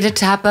 Anybody need a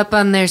top up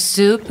on their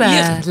soup?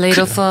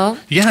 Ladle full?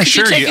 Yeah, Could you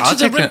sure. take it to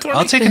the rim for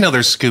I'll me? take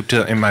another scoop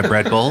in my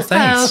bread bowl.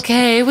 Thanks.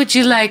 Okay, would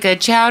you like a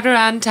chowder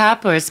on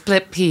top or a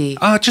split pea?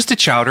 Just a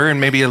chowder and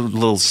maybe a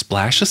little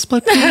splash of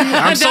split pea.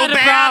 I'm so Not a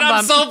bad. problem.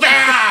 I'm so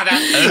bad.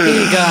 Here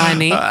you go,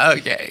 honey.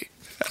 Okay.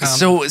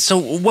 So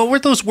what were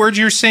those words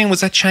you were saying?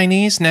 Was that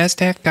Chinese?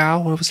 NASDAQ,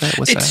 Dow? What was that?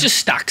 It's just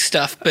stock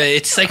stuff, but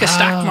it's like a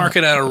stock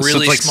market at a really so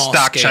it's like small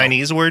stock scale.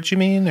 Chinese words, you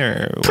mean?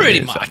 Or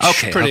Pretty what is much. that?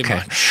 Okay. Pretty okay.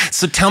 much.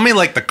 So tell me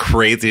like the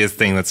craziest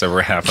thing that's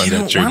ever happened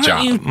at your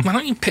job. Why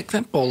don't you pick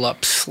that bowl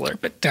up,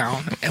 slurp it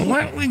down, and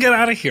why don't we get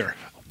out of here?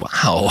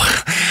 Wow.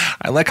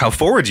 I like how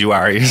forward you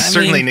are. You're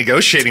certainly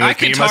negotiating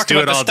with me. You must do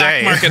it all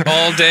day. I could talk about the stock market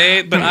all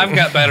day, but I've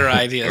got better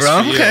ideas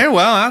for you. Okay,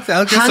 well,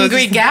 I'll guess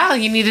Hungry gal,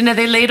 you need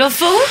another ladle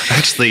full?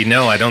 Actually,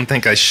 no, I don't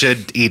think I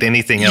should eat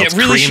anything else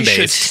really, she should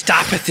cream-based.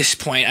 stop at this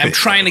point. I'm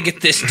trying to get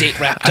this date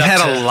wrapped I've up.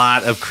 had a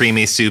lot of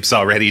creamy soups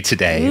already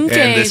today and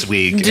this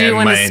week Do you and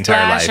want my a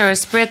entire splash life. or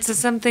a spritz or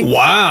something?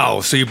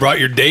 Wow. So you brought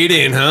your date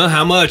in, huh?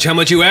 How much? How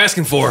much you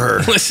asking for her?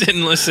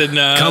 Listen.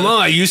 Come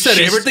on. You said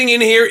she's- everything in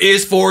here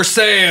is for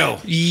sale.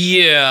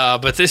 Yeah,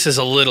 but this is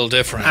a little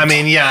different. I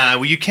mean, yeah,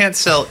 well, you can't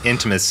sell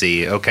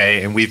intimacy,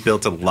 okay? And we've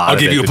built a lot I'll of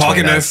give it you a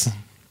pocket between knife. us.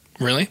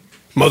 Really?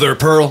 Mother of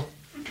pearl.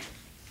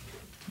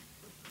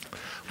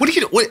 What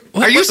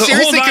are you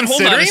seriously hold on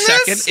considering a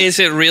second. this? Is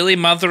it really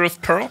mother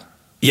of pearl?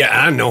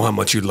 Yeah, I know how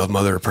much you love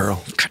mother of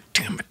pearl. God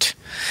damn it.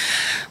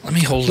 Let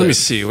me hold it. Let me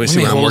see what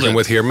I'm hold working it.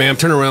 with here. Ma'am,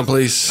 turn around,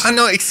 please.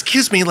 No,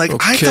 excuse me. Like,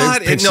 I Okay,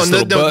 thought, pinch no, this no,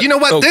 little no. butt. You know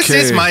what? This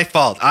is Okay. my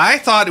fault. I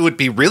thought it would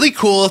be really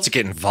cool to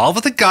get involved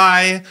with a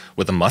guy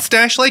with a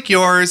mustache like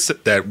yours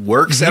that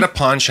works at a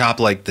pawn shop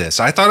like this.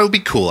 I thought it would be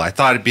cool. I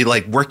thought it'd be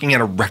like working at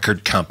a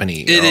record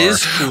company. It or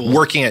is cool.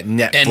 Working at And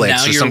now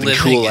Netflix or you're something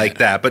living cool it. like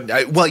that.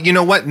 But, well, you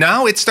know what?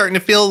 Now it's starting to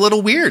feel a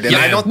little weird. And Yeah.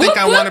 I don't think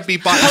I want to be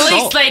bought and Police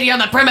sold. lady on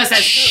the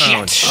premises.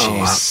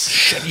 Oh,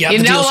 Shit. Yeah, You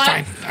the know deal's what?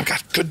 fine. I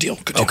got good deal.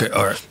 Good deal. Okay,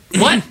 all right.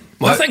 What?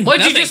 Nothing.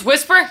 What'd nothing. you just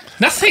whisper?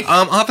 Nothing.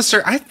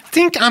 Officer, I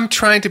think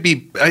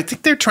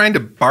they're trying to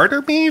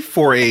barter me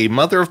for a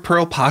mother of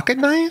pearl pocket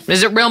knife.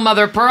 Is it real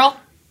mother of pearl?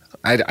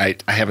 I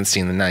haven't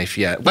seen the knife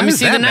yet. Let Why me does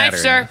see that the knife, matter?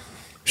 sir.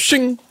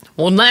 Shing.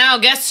 Well, now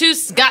guess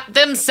who's got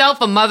themselves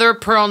a mother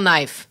of pearl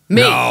knife?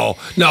 Me. No,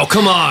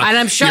 come on. And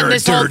I'm shutting You're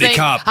this a whole dirty thing.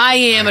 cop. I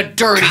am a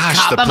dirty Gosh,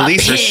 cop. the I'm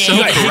police a are pig. so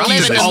I corrupt live in in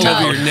this the town.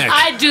 all over your neck.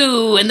 I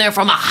do, and they're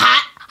from a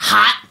hot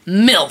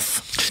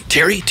MILF.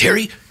 Terry,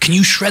 can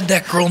you shred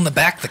that girl in the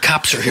back? The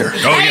cops are here. Oh,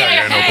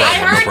 yeah, no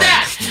problem. I heard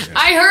that.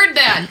 I heard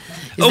that.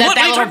 Is Oh, that what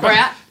that are you little talking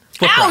about?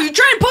 brat? Ow, you're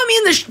trying to put me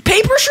in the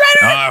paper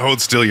shredder?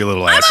 Hold still, you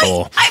little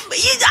asshole. I'm a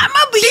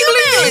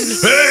human.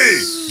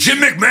 Hey, Jim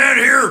McMahon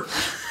here.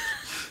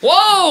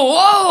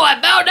 Whoa, I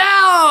bow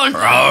down.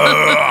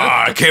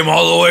 I came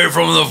all the way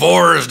from the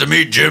forest to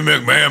meet Jim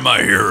McMahon,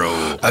 my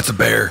hero. That's a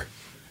bear.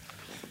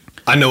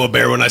 I know a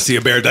bear when I see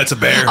a bear. That's a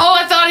bear. Oh,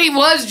 I thought he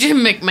was Jim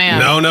McMahon.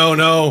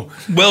 No.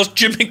 Well,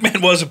 Jim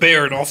McMahon was a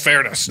bear, in all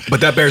fairness. But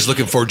that bear's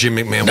looking for Jim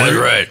McMahon. That's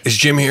right. Is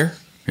Jim here?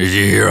 Is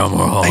he here?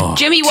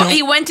 Jimmy,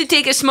 he went to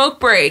take a smoke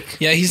break.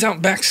 Yeah, he's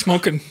out back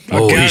smoking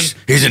Oh, again.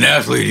 he's an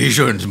athlete. He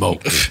shouldn't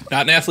smoke.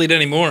 Not an athlete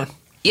anymore.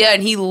 Yeah,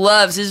 and he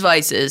loves his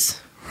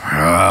vices.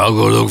 I'll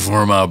go look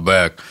for him out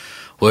back.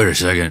 Wait a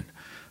second.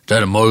 Is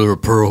that a mother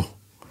of pearl?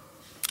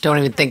 Don't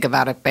even think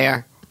about it,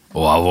 Bear.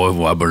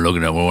 Oh, I've been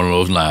looking at one of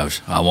those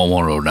knives. I want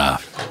one of those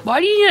knives. Why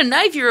do you need a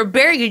knife? You're a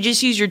bear. You could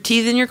just use your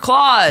teeth and your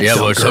claws. Yeah,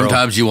 but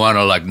sometimes you want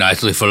to like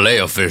nicely fillet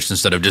a fish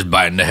instead of just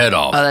biting the head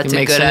off. Oh, that's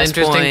a good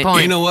interesting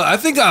point. You know what? I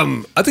think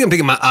I'm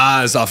taking my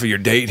eyes off of your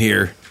date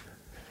here.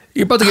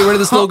 You're about to get rid of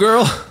this little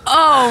girl?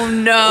 Oh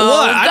no!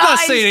 What? I'm not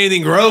guys. saying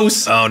anything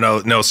gross. Oh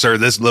no, sir.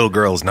 This little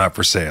girl is not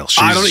for sale.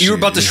 You were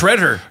about to shred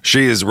her.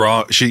 She is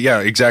raw.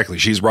 Exactly.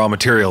 She's raw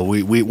material.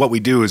 We what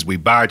we do is we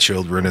buy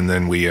children and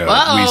then we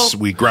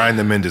grind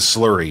them into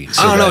slurry.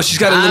 I don't know. She's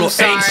got a little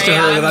angst to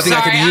her that I think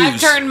I could I've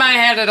use. turned my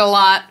head at a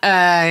lot.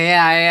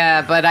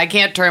 Yeah, but I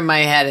can't turn my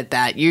head at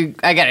that.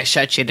 I gotta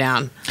shut you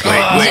down.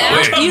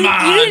 Zach, you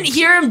didn't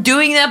hear him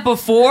doing that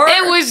before?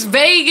 It was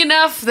vague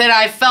enough that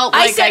I felt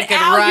like I could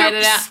Al, ride you're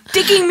it out.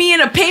 sticking me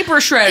in a paper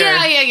shredder.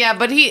 Yeah,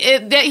 but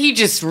he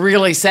just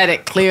really said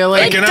it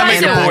clearly. Can I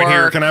make a point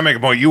here? Can I make a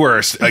point? You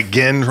are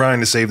again trying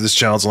to save this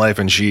child's life,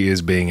 and she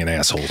is being an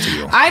asshole to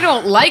you. I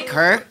don't like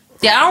her.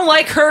 Yeah, I don't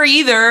like her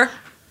either.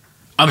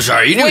 I'm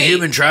sorry, you do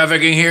human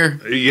trafficking here?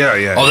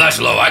 Yeah. Oh,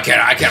 that's low. I can't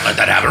let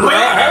that happen.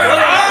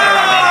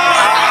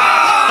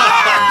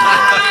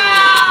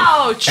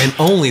 Ouch! And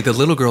only the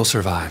little girl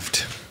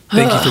survived.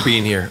 Thank you for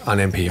being here on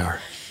NPR.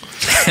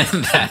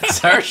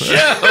 That's our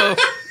show.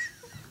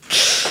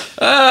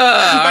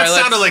 That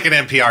sounded like an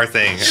NPR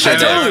thing. Sure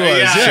totally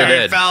was. Sure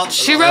did.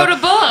 She wrote a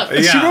book.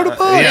 She wrote a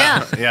book.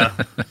 Yeah.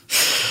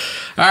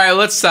 All right,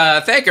 let's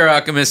thank our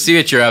alchemist. See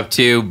what you're up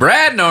to.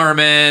 Brad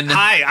Norman.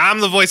 Hi, I'm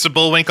the voice of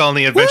Bullwinkle on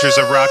the Adventures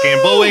of Rocky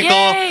and Bullwinkle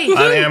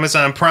on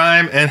Amazon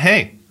Prime. And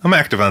hey, I'm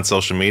active on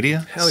social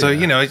media. So,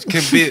 you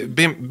can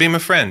be my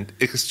friend.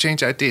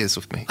 Exchange ideas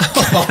with me.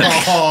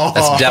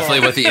 That's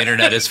definitely what the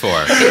internet is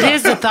for. It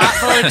is a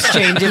thoughtful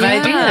exchange of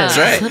ideas. That's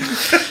right.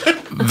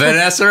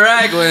 Vanessa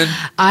Ragland.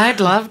 I'd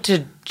love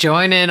to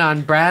join in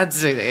on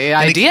Brad's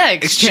idea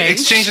exchange.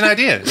 Exchange an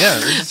idea. Yeah.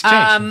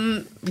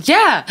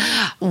 Yeah.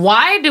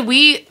 Why do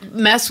we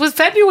mess with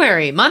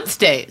February, month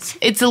days?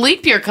 It's a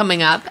leap year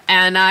coming up,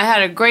 and I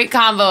had a great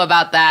convo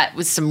about that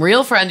with some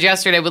real friends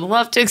yesterday. Would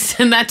love to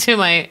extend that to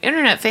my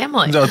internet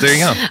family. Oh, there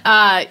you go.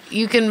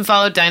 You can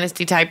follow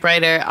Dynasty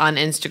Typewriter on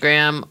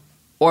Instagram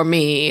or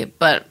me,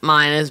 but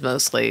mine is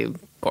mostly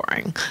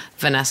boring.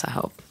 Vanessa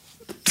Hope.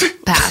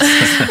 Pass.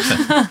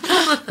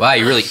 Wow,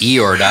 you really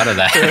Eeyored out of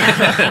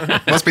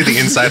that. Must be the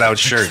inside-out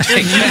shirt.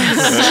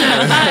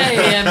 I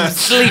am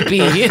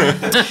sleepy.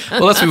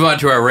 Well, let's move on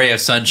to our ray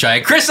of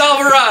sunshine, Chris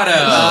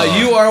Alvarado.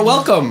 You are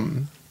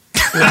welcome.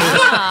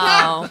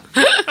 Wow.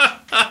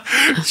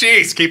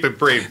 Jeez, keep it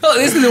brief. Well,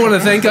 they want to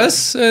thank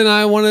us, and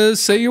I want to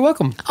say you're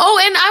welcome. Oh,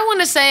 and I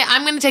want to say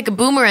I'm going to take a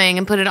boomerang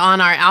and put it on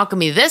our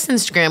Alchemy This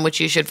Instagram, which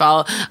you should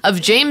follow,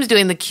 of James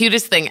doing the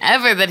cutest thing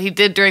ever that he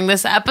did during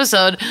this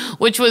episode,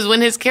 which was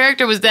when his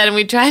character was dead and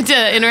we tried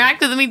to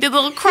interact with him. He did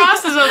little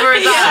crosses over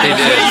his eyes.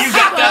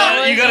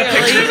 You got a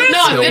picture of it?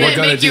 No, I'm going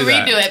to make you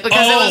redo it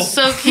because it was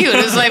so cute.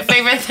 It was my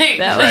favorite thing.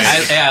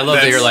 I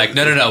love that you're like,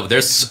 no.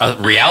 There's a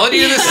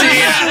reality to this scene.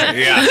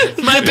 Yeah.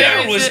 My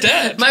bear was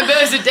dead. My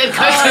bear's a dead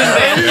cartoon bear.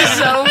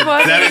 So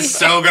funny. That is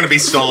so going to be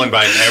stolen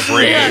by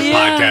every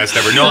podcast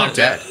ever. No, I'm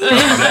dead.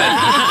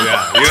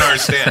 Yeah, you don't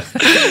understand.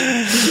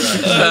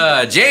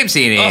 James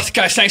Heaney. Oh,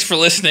 guys, thanks for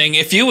listening.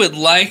 If you would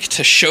like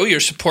to show your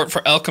support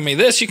for Alchemy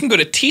This, you can go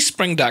to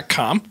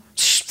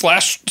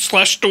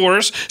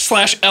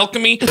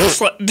teespring.com/stores/alchemy this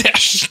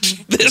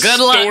Good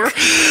luck. store.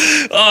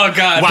 Oh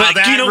God! Wow, but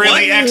that you know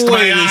really X'd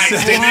my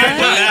eyes, didn't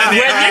it?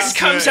 When this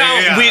comes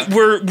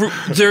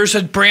out, there's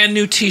a brand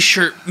new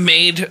T-shirt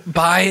made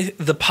by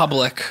the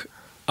public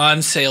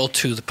on sale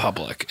to the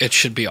public. It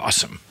should be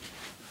awesome.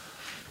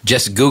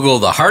 Just Google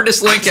the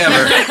hardest link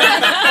ever.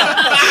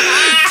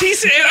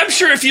 I'm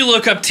sure if you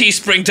look up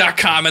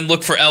teespring.com and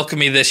look for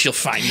Alchemy This, you'll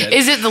find it.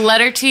 Is it the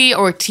letter T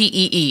or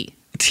TEE?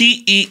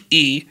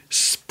 TEE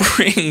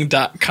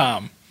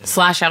spring.com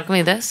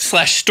 /Alchemy This?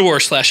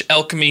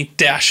 /store/alchemy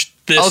 -this.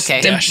 Okay.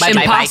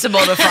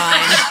 Impossible to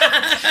find.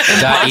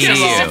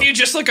 If you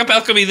just look up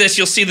Alchemy This,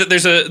 you'll see that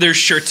there's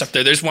shirts up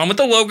there. There's one with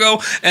the logo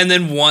and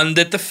then one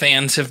that the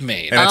fans have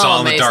made. And it's all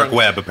on the dark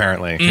web,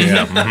 apparently.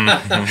 Yeah.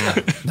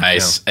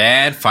 Nice.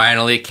 Yeah. And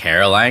finally,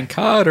 Caroline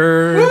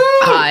Cotter.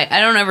 Hi. I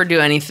don't ever do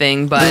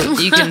anything,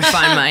 but you can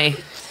find my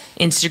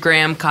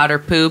Instagram, Cotter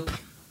Poop.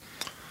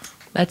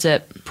 That's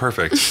it.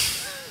 Perfect.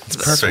 It's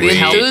perfect.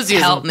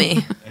 Help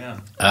me.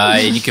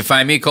 You can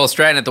find me, Cole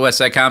Stratton, at the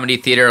Westside Comedy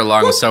Theater,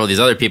 along with several of these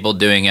other people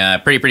doing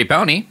Pretty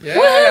Pony.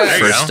 Yeah.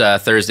 First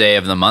Thursday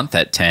of the month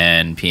at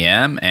 10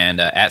 p.m.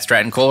 And at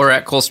Stratton Cole or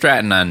at Cole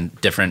Stratton on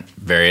different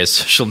various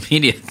social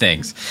media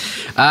things.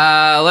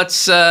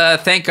 Let's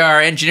thank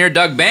our engineer,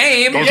 Doug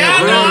Bame.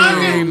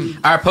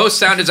 Our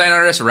post-sound design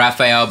artist,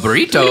 Rafael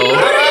Burrito.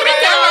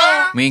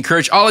 We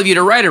encourage all of you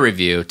to write a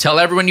review, tell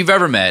everyone you've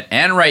ever met,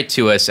 and write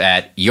to us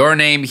at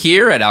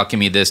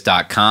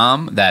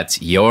yournamehere@alchemythis.com. That's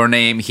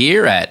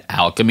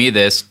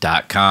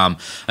yournamehere@alchemythis.com.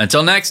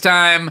 Until next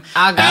time,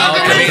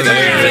 Alchemy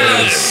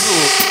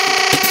This.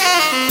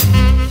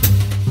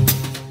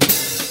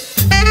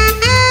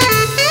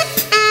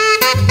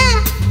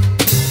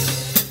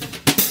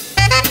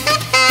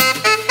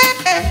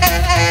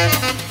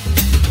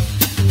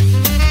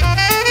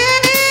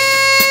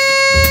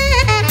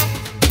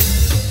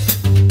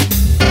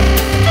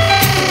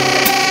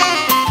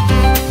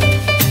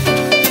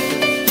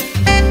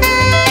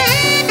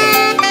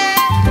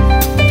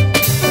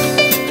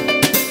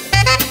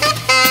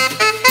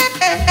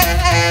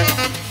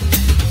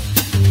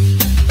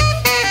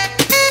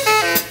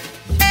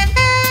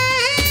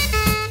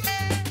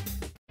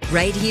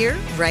 Right here,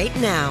 right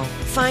now.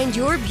 Find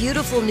your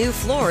beautiful new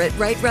floor at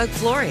Right Rug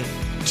Flooring.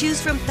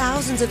 Choose from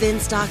thousands of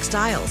in-stock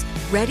styles,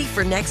 ready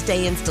for next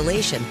day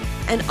installation,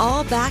 and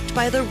all backed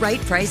by the right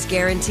price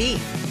guarantee.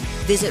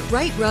 Visit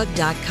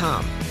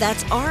rightrug.com.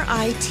 That's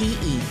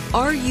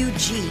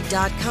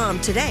RITERUG.com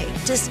today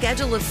to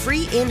schedule a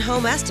free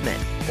in-home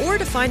estimate or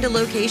to find a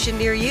location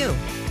near you.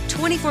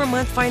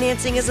 24-month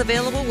financing is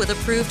available with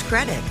approved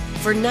credit.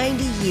 For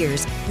 90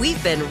 years,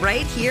 we've been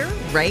right here,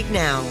 right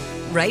now.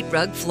 Right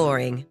Rug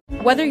Flooring.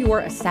 Whether you're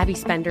a savvy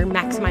spender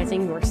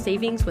maximizing your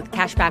savings with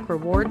cashback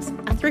rewards,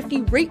 a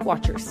thrifty rate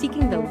watcher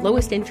seeking the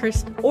lowest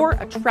interest, or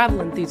a travel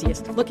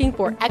enthusiast looking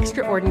for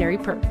extraordinary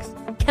perks,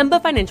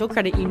 Kemba Financial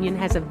Credit Union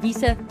has a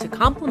visa to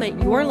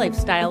complement your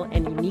lifestyle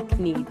and unique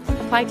needs.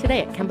 Apply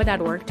today at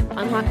Kemba.org to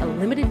unlock a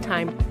limited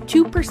time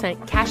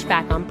 2% cash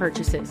back on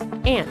purchases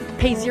and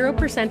pay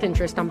 0%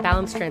 interest on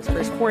balance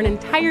transfers for an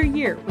entire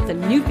year with a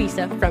new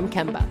visa from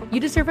Kemba. You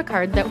deserve a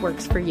card that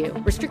works for you.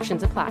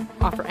 Restrictions apply.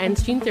 Offer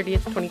ends June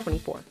 30th,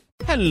 2024.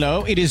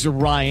 Hello, it is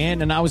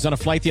Ryan, and I was on a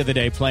flight the other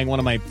day playing one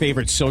of my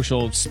favorite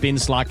social spin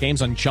slot games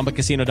on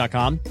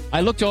ChumbaCasino.com. I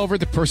looked over at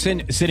the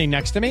person sitting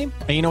next to me,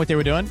 and you know what they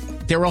were doing?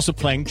 They were also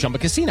playing Chumba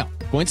Casino.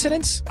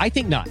 Coincidence? I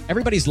think not.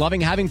 Everybody's loving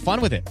having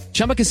fun with it.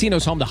 Chumba Casino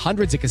is home to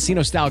hundreds of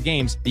casino-style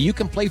games that you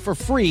can play for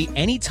free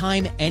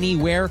anytime,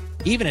 anywhere,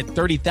 even at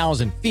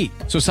 30,000 feet.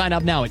 So sign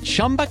up now at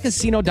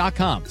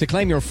ChumbaCasino.com to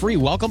claim your free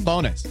welcome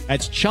bonus.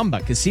 That's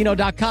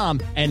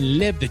ChumbaCasino.com and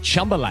live the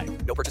Chumba life.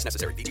 No purchase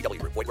necessary.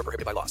 VGW. Void where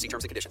prohibited by law. See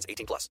terms and conditions.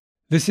 18+.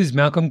 This is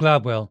Malcolm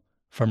Gladwell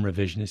from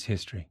Revisionist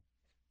History.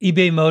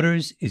 eBay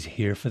Motors is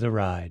here for the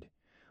ride.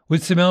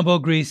 With some elbow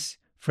grease,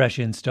 fresh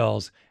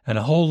installs, and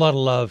a whole lot of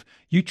love,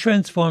 you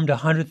transformed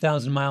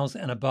 100,000 miles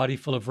and a body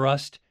full of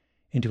rust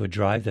into a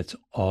drive that's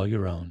all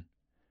your own.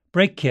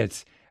 Brake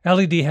kits,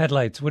 LED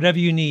headlights, whatever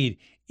you need,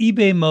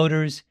 eBay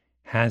Motors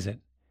has it.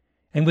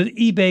 And with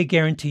eBay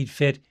Guaranteed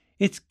Fit,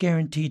 it's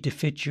guaranteed to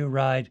fit your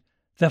ride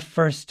the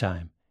first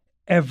time,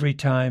 every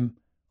time,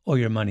 or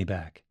your money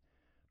back.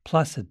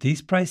 Plus, at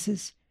these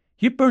prices,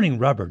 you're burning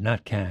rubber,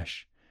 not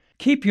cash.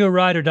 Keep your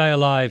ride or die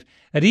alive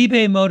at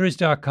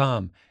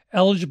ebaymotors.com.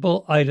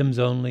 Eligible items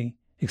only.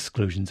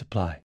 Exclusions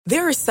apply.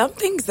 There are some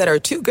things that are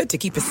too good to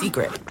keep a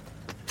secret.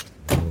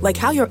 Like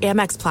how your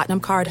Amex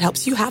Platinum card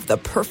helps you have the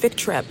perfect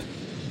trip.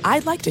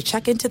 I'd like to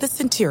check into the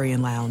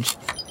Centurion Lounge.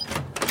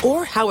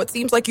 Or how it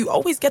seems like you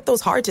always get those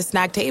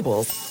hard-to-snag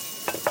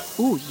tables.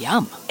 Ooh,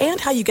 yum.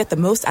 And how you get the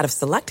most out of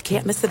select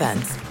can't-miss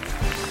events.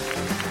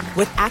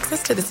 With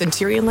access to the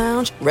Centurion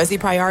Lounge, Resi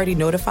Priority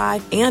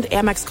Notified, and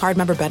Amex card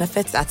member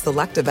benefits at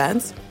select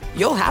events,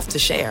 you'll have to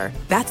share.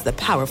 That's the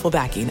powerful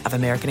backing of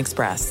American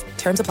Express.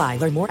 Terms apply.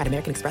 Learn more at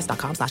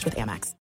americanexpress.com/withAmex.